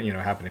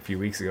happened a few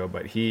weeks ago,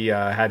 but he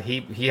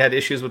had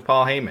issues with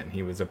Paul Heyman.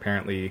 He was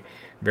apparently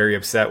very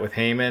upset with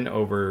Heyman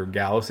over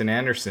Gallows and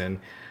Anderson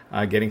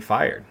getting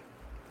fired,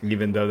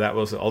 even though that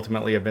was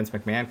ultimately a Vince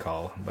McMahon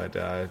call.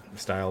 But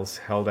Styles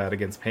held out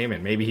against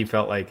Heyman. Maybe he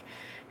felt like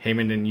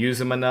Heyman didn't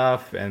use him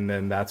enough, and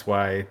then that's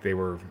why they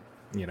were,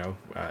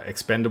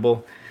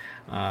 expendable.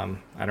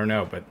 I don't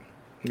know, but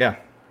yeah,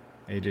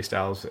 AJ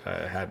Styles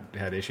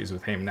had issues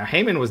with Heyman. Now,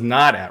 Heyman was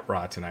not at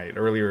Raw tonight.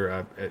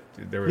 Earlier,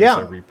 there was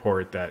a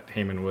report that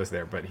Heyman was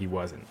there, but he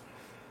wasn't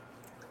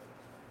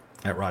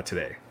at Raw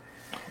today.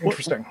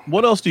 Interesting.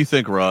 What else do you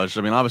think, Raj?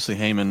 I mean, obviously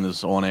Heyman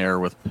is on air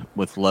with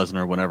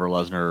Lesnar whenever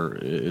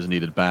Lesnar is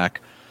needed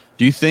back.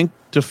 Do you think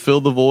to fill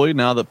the void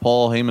now that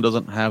Paul Heyman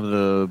doesn't have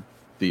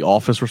the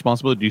office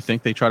responsibility, do you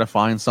think they try to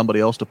find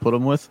somebody else to put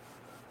him with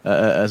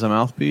as a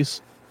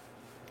mouthpiece?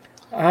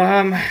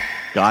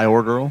 Guy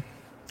or girl?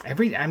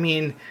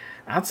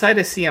 Outside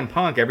of CM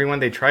Punk, everyone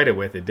they tried it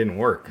with, it didn't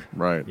work.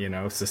 Right.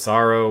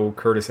 Cesaro,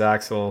 Curtis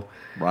Axel.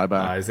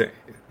 Ryback.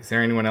 Is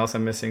there anyone else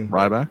I'm missing?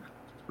 Ryback?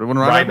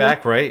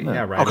 Ryback, right?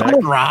 Yeah, Ryback. Oh, come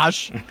on,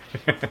 Raj.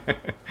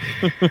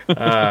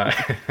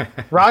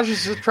 Raj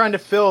is just trying to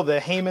fill the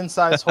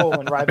Heyman-sized hole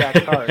in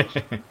Ryback's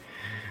heart.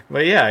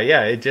 But yeah,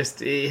 it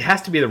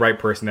has to be the right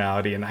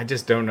personality, and I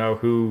just don't know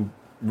who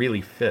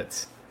really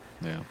fits.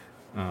 Yeah.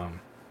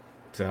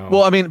 So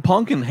Well, I mean,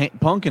 Punk and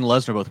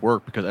Lesnar both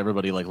work because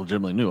everybody like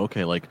legitimately knew.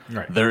 Okay, like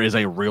Right. there is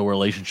a real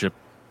relationship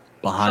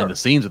behind Sure. the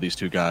scenes with these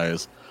two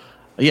guys.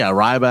 Yeah,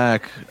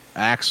 Ryback,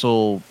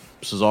 Axel,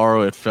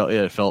 Cesaro.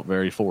 It felt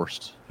very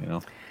forced. You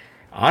know.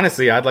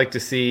 honestly, I'd like to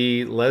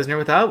see Lesnar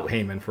without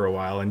Heyman for a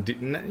while, and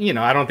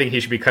I don't think he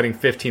should be cutting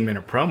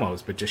 15-minute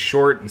promos, but just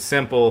short and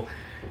simple,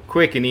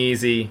 quick and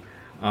easy,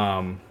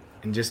 and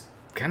just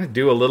kind of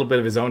do a little bit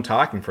of his own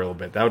talking for a little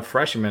bit. That would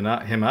freshen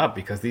him up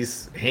because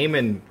these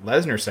Heyman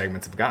Lesnar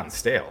segments have gotten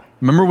stale.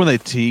 Remember when they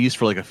teased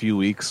for like a few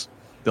weeks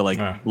that like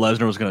Yeah.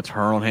 Lesnar was going to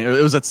turn on Heyman?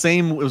 It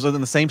was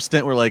in the same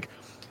stint where like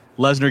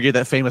Lesnar gave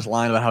that famous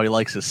line about how he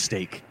likes his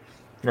steak.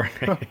 Right?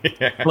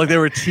 Yeah. Like they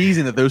were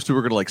teasing that those two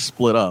were going to like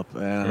split up,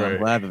 and Right. I'm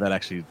glad that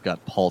actually got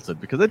halted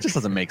because it just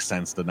doesn't make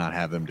sense to not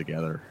have them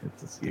together.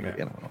 It's just, you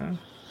know.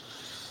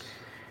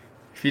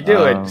 If you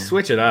do it,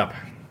 switch it up.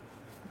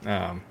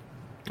 Yeah.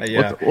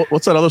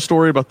 What's that other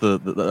story about the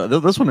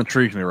this one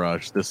intrigues me,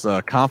 Raj. This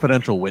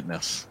confidential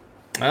witness.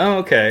 Oh,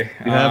 okay.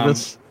 You have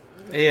this?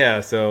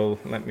 Yeah. So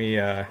let me.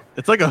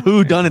 It's like a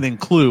whodunit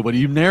clue, but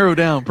you narrow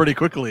down pretty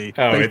quickly.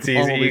 Oh, based it's easy.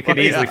 upon You can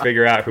yeah. easily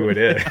figure out who it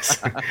is.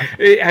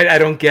 I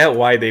don't get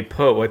why they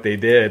put what they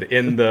did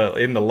in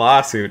the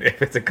lawsuit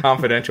if it's a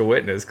confidential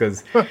witness,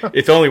 because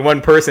it's only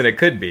one person it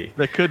could be.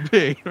 That could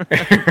be.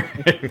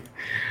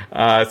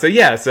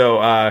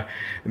 So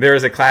there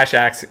is a clash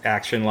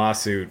action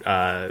lawsuit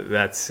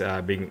that's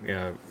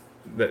being.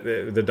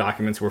 The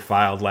documents were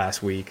filed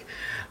last week.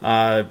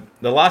 The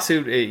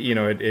lawsuit,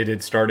 it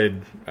had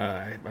started,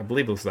 I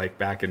believe it was like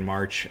back in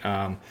March,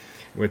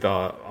 with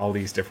all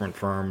these different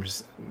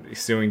firms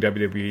suing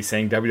WWE,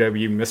 saying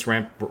WWE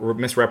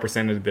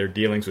misrepresented their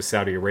dealings with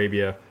Saudi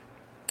Arabia,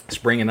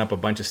 springing up a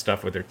bunch of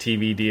stuff with their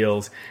TV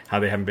deals, how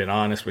they haven't been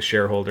honest with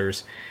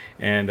shareholders,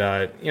 and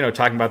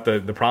talking about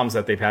the problems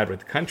that they've had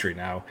with the country.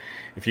 Now,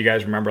 if you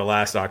guys remember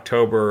last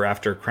October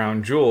after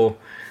Crown Jewel,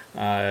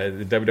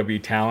 the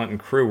WWE talent and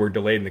crew were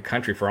delayed in the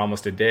country for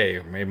almost a day.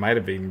 It might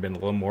have even been a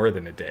little more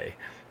than a day.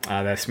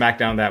 That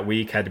SmackDown that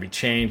week had to be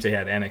changed. They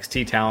had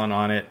NXT talent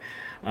on it.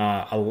 There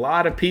were a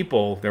lot of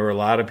people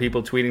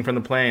tweeting from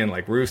the plane,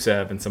 like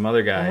Rusev and some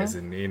other guys,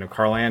 and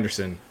Carl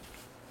Anderson,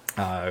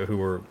 who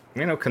were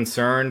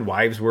concerned.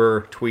 Wives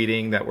were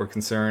tweeting that were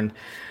concerned.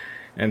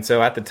 And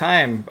so at the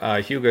time,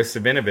 Hugo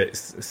Savinovich,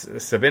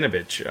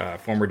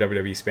 former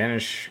WWE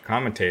Spanish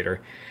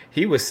commentator,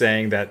 he was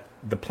saying that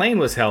the plane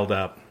was held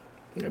up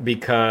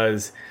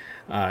because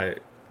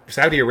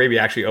Saudi Arabia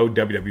actually owed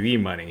WWE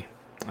money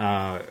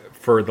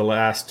for their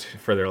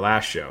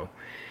last show,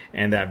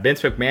 and that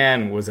Vince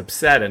McMahon was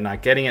upset at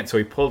not getting it, so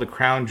he pulled the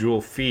Crown Jewel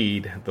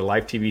feed, the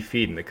live TV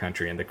feed in the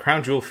country, and the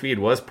Crown Jewel feed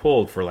was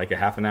pulled for like a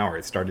half an hour.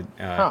 It started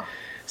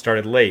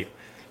late,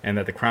 and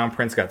that the Crown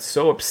Prince got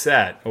so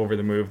upset over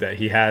the move that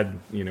he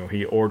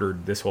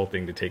ordered this whole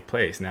thing to take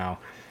place. Now,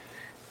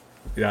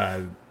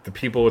 the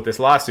people with this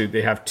lawsuit,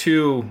 they have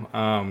two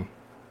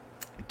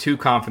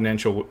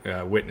confidential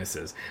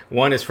witnesses.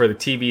 One is for the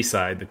TV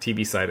side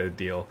of the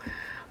deal,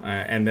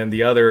 and then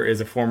the other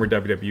is a former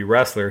WWE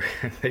wrestler,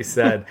 they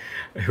said,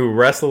 who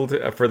wrestled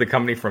for the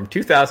company from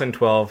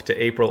 2012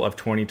 to April of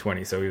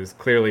 2020. So he was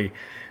clearly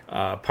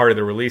part of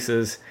the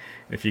releases.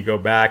 If you go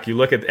back, you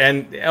look at,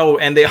 and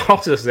they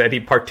also said he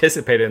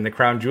participated in the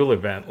Crown Jewel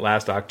event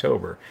last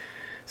October.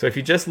 So if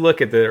you just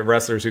look at the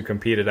wrestlers who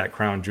competed at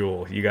Crown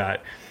Jewel, you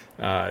got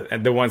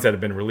and the ones that have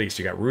been released.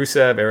 You got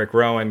Rusev, Eric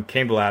Rowan,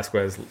 Cain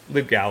Velasquez,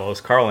 Luke Gallows,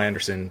 Carl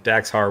Anderson,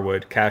 Dax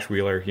Harwood, Cash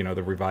Wheeler,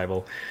 the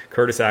Revival,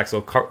 Curtis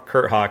Axel,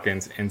 Kurt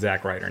Hawkins, and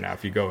Zack Ryder. Now,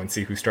 if you go and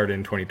see who started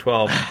in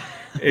 2012,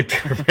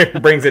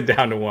 it brings it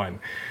down to one.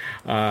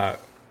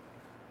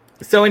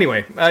 So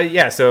anyway,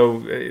 so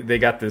they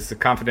got this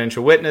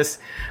confidential witness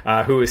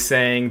who is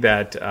saying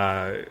that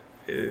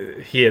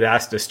he had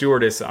asked a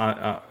stewardess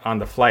on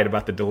the flight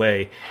about the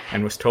delay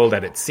and was told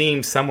that it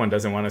seems someone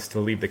doesn't want us to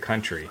leave the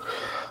country.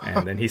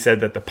 And then he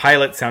said that the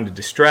pilot sounded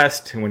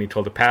distressed when he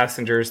told the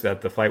passengers that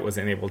the flight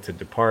wasn't able to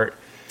depart.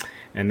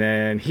 And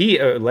then he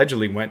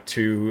allegedly went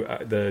to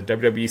the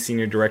WWE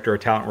Senior Director of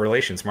Talent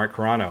Relations, Mark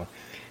Carrano,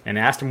 and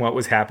asked him what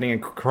was happening.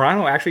 And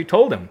Carrano actually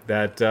told him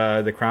that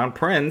the Crown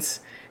Prince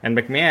and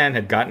McMahon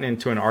had gotten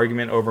into an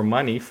argument over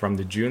money from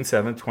the June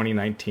 7th,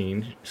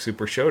 2019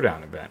 Super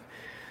Showdown event.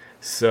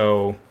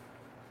 So,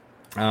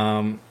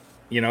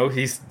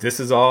 this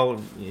is all,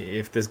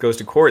 if this goes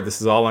to court, this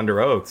is all under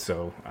oath.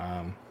 So,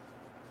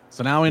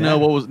 so now we know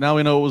what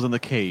was in the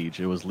cage.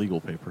 It was legal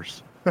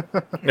papers.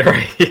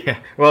 Right. Yeah.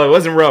 Well, it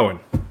wasn't Rowan.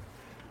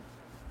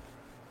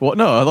 Well,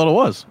 no, I thought it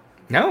was.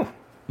 No.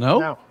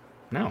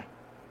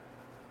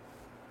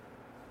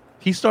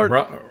 He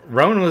started.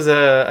 Rowan was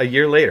a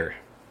year later.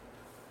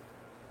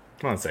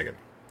 Hold on a second.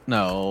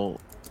 No.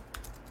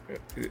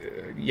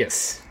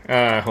 Yes.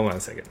 Hold on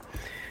a second.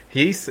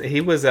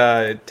 He was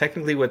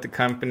technically with the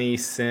company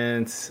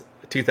since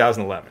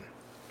 2011.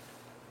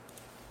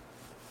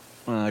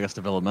 I guess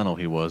developmental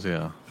he was,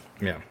 yeah.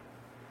 Yeah.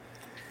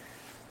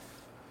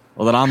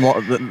 Well, then I'm. All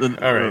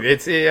right,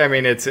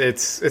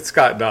 it's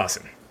Scott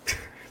Dawson.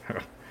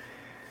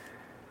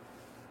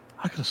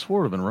 I could have swore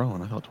it would have been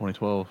Rowan. I thought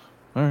 2012.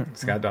 All right.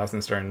 Scott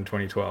Dawson started in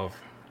 2012.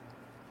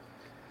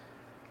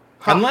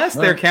 Unless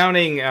they're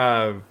counting,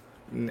 if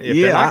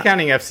they're not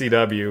counting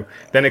FCW,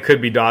 then it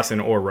could be Dawson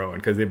or Rowan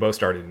because they both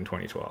started in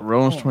 2012.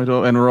 Rowan's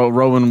 2012, and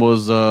Rowan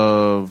was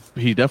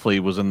he definitely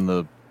was in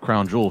the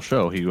Crown Jewel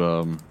show. He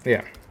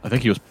I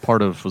think he was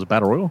part of was it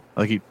Battle Royal.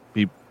 I think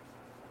he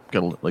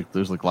got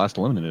there's last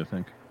eliminated. I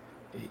think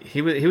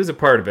he was a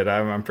part of it.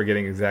 I'm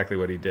forgetting exactly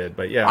what he did,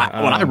 but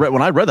yeah.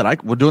 When I read that,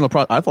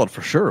 I thought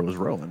for sure it was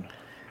Rowan.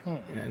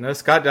 Yeah, no,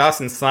 Scott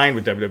Dawson signed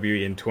with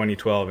WWE in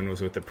 2012 and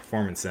was with the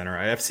Performance Center.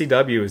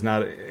 FCW is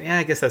not. Yeah,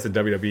 I guess that's a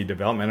WWE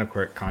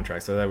developmental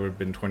contract, so that would have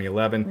been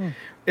 2011.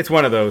 It's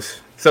one of those.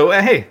 So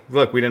hey,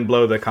 look, we didn't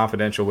blow the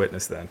confidential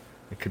witness. Then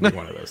it could be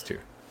one of those two.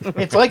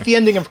 It's like the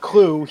ending of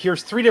Clue.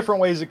 Here's 3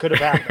 different ways it could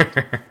have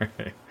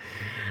happened.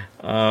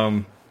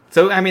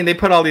 So I mean, they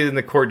put all these in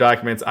the court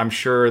documents. I'm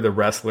sure the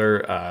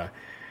wrestler,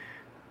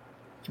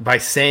 by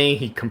saying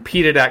he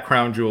competed at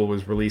Crown Jewel,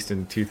 was released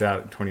in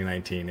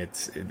 2019.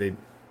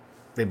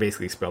 They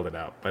basically spelled it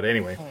out. But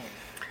anyway,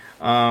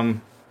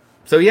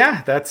 so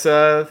yeah, that's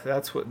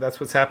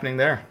what's happening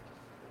there.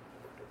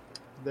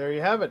 There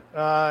you have it.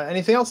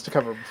 Anything else to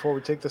cover before we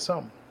take this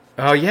home?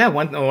 Oh yeah,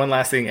 one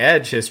last thing.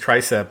 Edge, his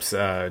triceps,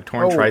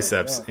 torn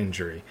triceps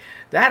injury.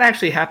 That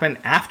actually happened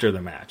after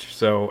the match.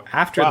 So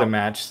after the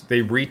match,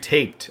 they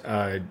retaped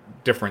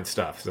different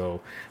stuff.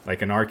 So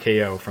like an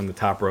RKO from the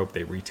top rope,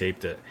 they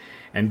retaped it.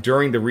 And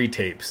during the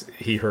retapes,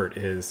 he hurt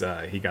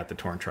he got the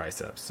torn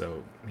triceps.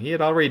 So he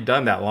had already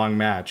done that long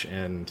match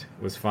and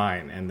was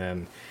fine. And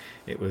then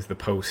it was the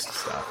post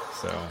stuff.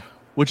 So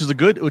which is a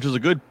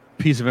good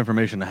piece of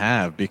information to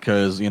have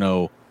because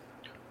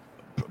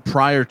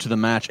prior to the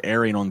match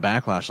airing on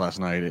Backlash last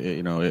night,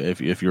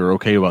 if you're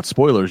okay about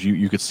spoilers,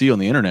 you could see on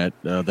the internet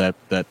that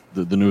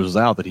the news was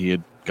out that he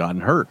had gotten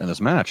hurt in this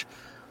match.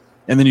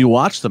 And then you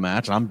watch the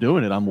match, and I'm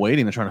doing it. I'm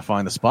waiting and trying to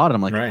find the spot, and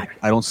I'm like, right.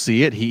 I don't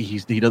see it. He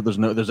does.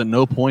 There's at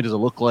no point does it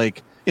look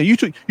like you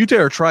tear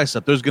a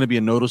tricep. There's going to be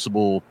a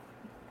noticeable,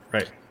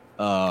 right?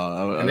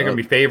 And they're going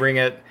to be favoring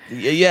it.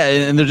 Yeah,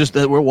 and they're just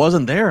it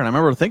wasn't there. And I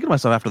remember thinking to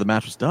myself after the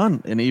match was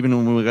done, and even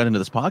when we got into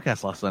this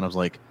podcast last night, I was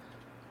like,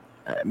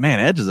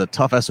 man, Edge is a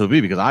tough SOB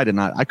because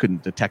I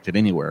couldn't detect it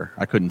anywhere.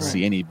 I couldn't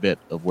see any bit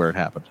of where it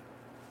happened.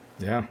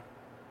 Yeah.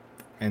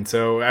 And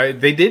so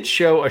they did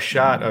show a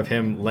shot of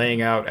him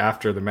laying out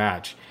after the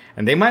match.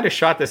 And they might have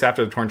shot this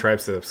after the torn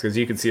triceps because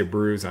you can see a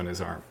bruise on his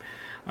arm.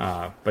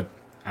 But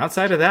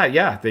outside of that,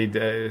 yeah,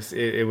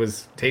 it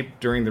was taped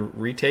during the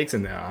retakes,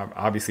 and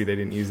obviously they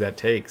didn't use that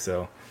take,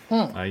 so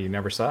you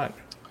never saw it.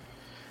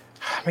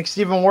 Makes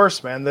it even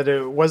worse, man, that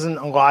it wasn't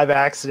a live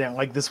accident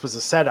like this was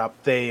a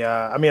setup. They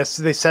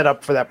set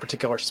up for that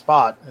particular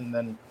spot, and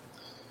then...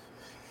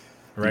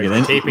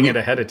 Right, taping it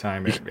ahead of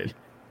time.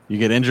 You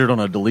get injured on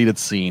a deleted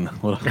scene.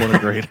 What a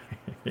great...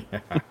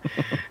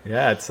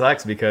 Yeah, it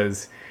sucks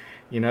because,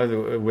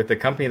 with the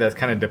company that's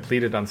kind of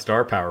depleted on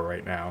star power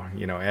right now,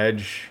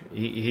 Edge,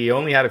 he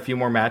only had a few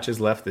more matches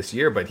left this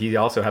year, but he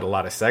also had a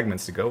lot of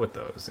segments to go with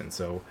those. And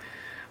so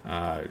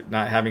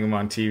not having him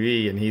on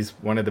TV, and he's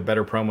one of the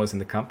better promos in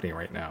the company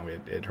right now,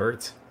 it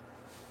hurts.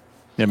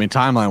 Yeah, I mean,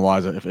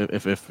 timeline-wise,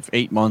 if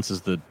 8 months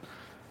is the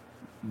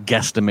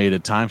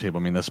guesstimated timetable,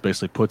 I mean, this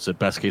basically puts it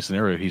best case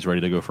scenario, he's ready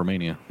to go for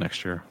Mania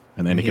next year.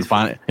 And then he can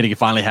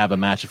finally have a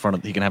match in front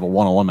of. He can have a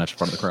one-on-one match in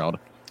front of the crowd.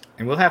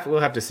 And we'll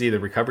have to see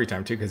the recovery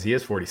time too, because he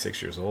is 46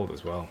 years old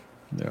as well.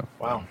 Yeah.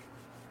 Wow.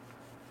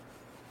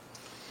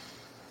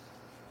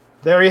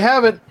 There you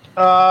have it,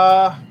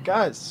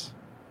 guys.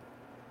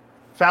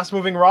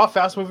 Fast-moving Raw,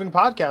 fast-moving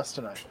podcast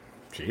tonight.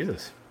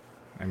 Jesus,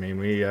 I mean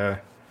we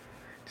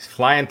just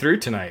flying through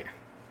tonight.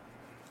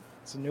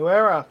 It's a new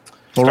era.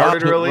 Well,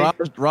 started early.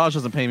 Raj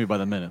doesn't pay me by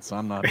the minute, so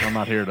I'm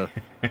not here to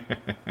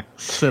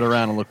sit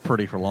around and look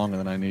pretty for longer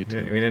than I need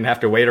to. We didn't have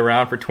to wait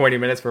around for 20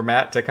 minutes for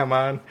Matt to come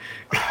on.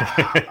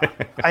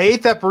 I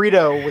ate that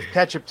burrito with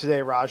ketchup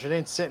today, Raj. It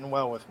ain't sitting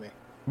well with me.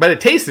 But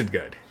it tasted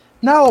good.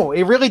 No,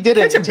 it really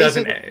didn't. Ketchup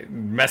doesn't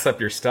mess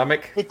up your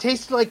stomach. It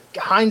tasted like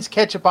Heinz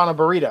ketchup on a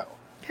burrito.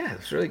 Yeah,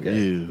 it's really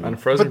good. On a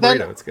frozen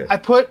burrito, it's good. I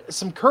put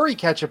some curry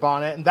ketchup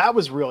on it, and that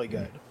was really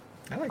good.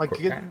 I like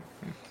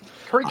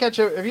curry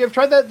ketchup. Have you ever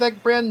tried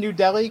that brand, New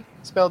Deli?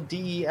 Spelled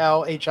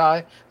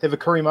DELHI. They have a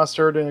curry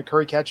mustard and a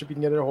curry ketchup you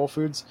can get at Whole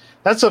Foods.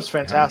 That stuff's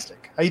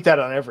fantastic. I eat that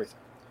on everything.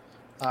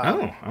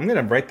 I'm going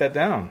to write that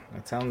down.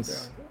 That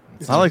sounds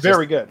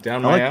very good.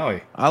 Down my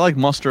alley. I like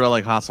mustard. I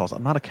like hot sauce.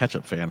 I'm not a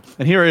ketchup fan.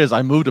 And here it is.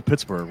 I moved to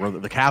Pittsburgh, where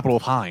the capital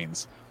of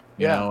Heinz.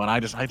 You know, and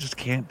I just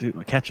can't do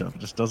ketchup.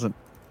 It just doesn't.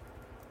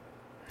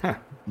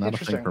 Not a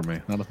thing for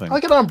me. Not a thing. I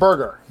like it on a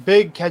burger.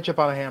 Big ketchup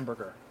on a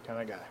hamburger kind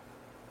of guy.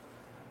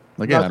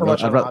 Again, Not so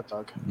much on a hot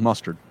dog.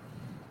 Mustard.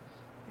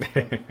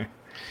 I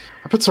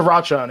put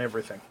sriracha on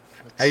everything.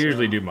 I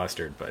usually do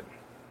mustard, but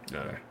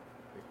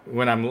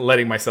when I'm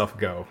letting myself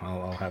go,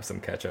 I'll have some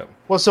ketchup.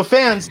 Well, so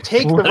fans,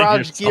 take the Letting Raj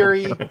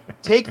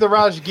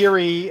yourself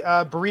Giri,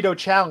 burrito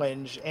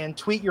challenge and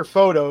tweet your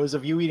photos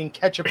of you eating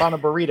ketchup on a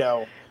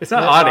burrito. It's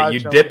not on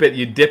it. You dip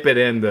it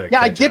in the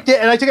Yeah, ketchup. I dipped it,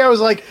 and I think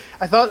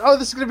I thought, oh,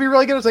 this is going to be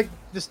really good. It was like,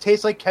 this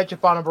tastes like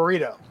ketchup on a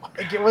burrito.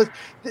 Like it was.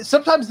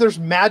 Sometimes there's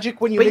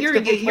magic when you But mix you're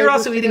different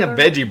also flavors eating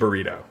together. a veggie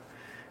burrito.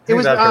 It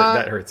was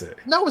that hurts it.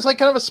 No, it was like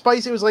kind of a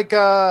spice. It was like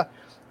by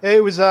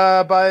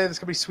this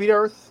company Sweet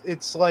Earth.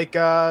 It's like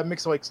a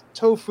mix of like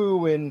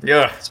tofu and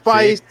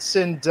spice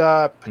and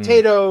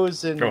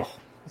potatoes, and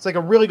it's like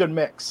a really good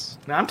mix.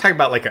 Now I'm talking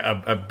about like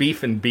a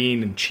beef and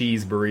bean and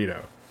cheese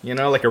burrito. You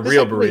know, like a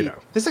real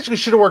burrito. This actually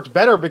should have worked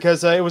better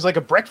because it was like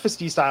a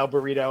breakfasty style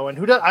burrito. And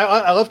who does?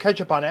 I love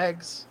ketchup on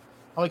eggs.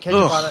 I like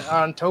ketchup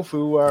on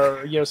tofu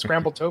or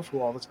scrambled tofu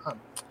all the time.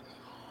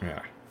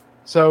 Yeah.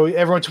 So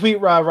everyone tweet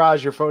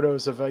Raj your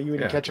photos of you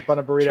eating ketchup on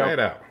a burrito. Try it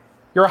out.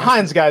 You're a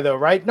Heinz guy though,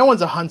 right? No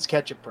one's a Hunt's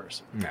ketchup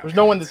person. No, There's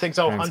no one that thinks,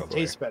 Heinz Hunt all the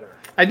tastes way. better.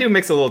 I do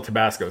mix a little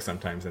Tabasco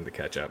sometimes into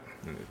ketchup,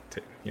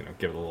 to, give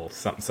it a little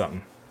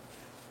something.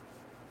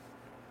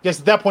 Yes,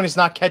 at that point it's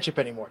not ketchup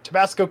anymore.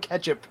 Tabasco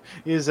ketchup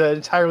is an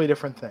entirely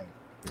different thing.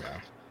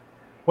 Yeah.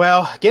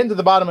 Well, getting to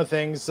the bottom of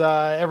things,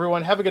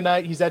 everyone have a good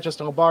night. He's at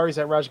Justin Labar. He's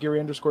at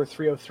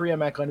Rajgiri_303. I'm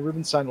Matt Glenn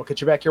Rubenstein. We'll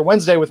catch you back here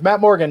Wednesday with Matt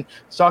Morgan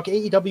to talk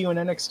AEW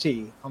and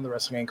NXT on the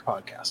Wrestling Inc.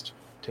 podcast.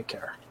 Take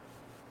care.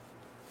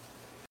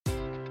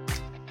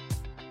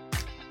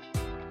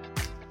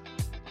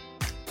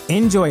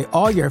 Enjoy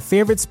all your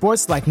favorite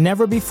sports like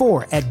never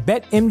before at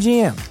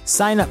BetMGM.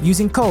 Sign up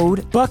using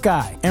code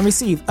Buckeye and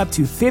receive up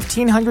to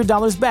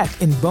 $1,500 back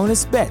in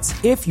bonus bets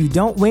if you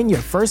don't win your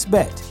first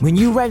bet. When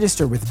you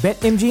register with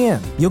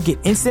BetMGM, you'll get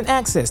instant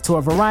access to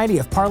a variety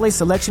of parlay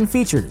selection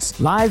features,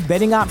 live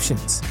betting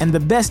options, and the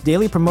best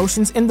daily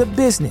promotions in the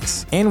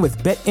business. And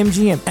with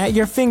BetMGM at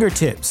your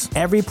fingertips,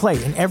 every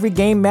play and every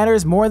game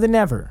matters more than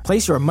ever.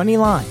 Place your money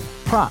line,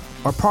 prop,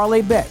 or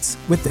parlay bets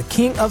with the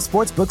king of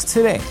sportsbooks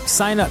today.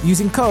 Sign up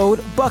using code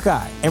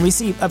Buckeye and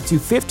receive up to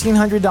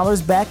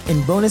 $1,500 back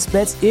in bonus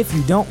bets if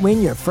you don't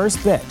win your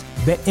first bet.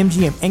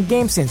 BetMGM and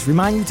GameSense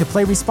remind you to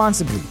play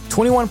responsibly.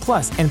 21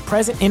 plus and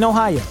present in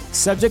Ohio,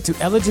 subject to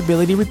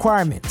eligibility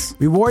requirements.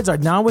 Rewards are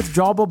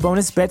non-withdrawable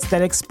bonus bets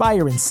that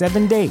expire in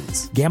 7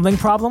 days. Gambling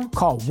problem?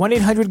 Call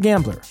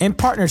 1-800-GAMBLER in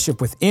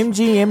partnership with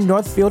MGM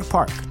Northfield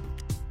Park.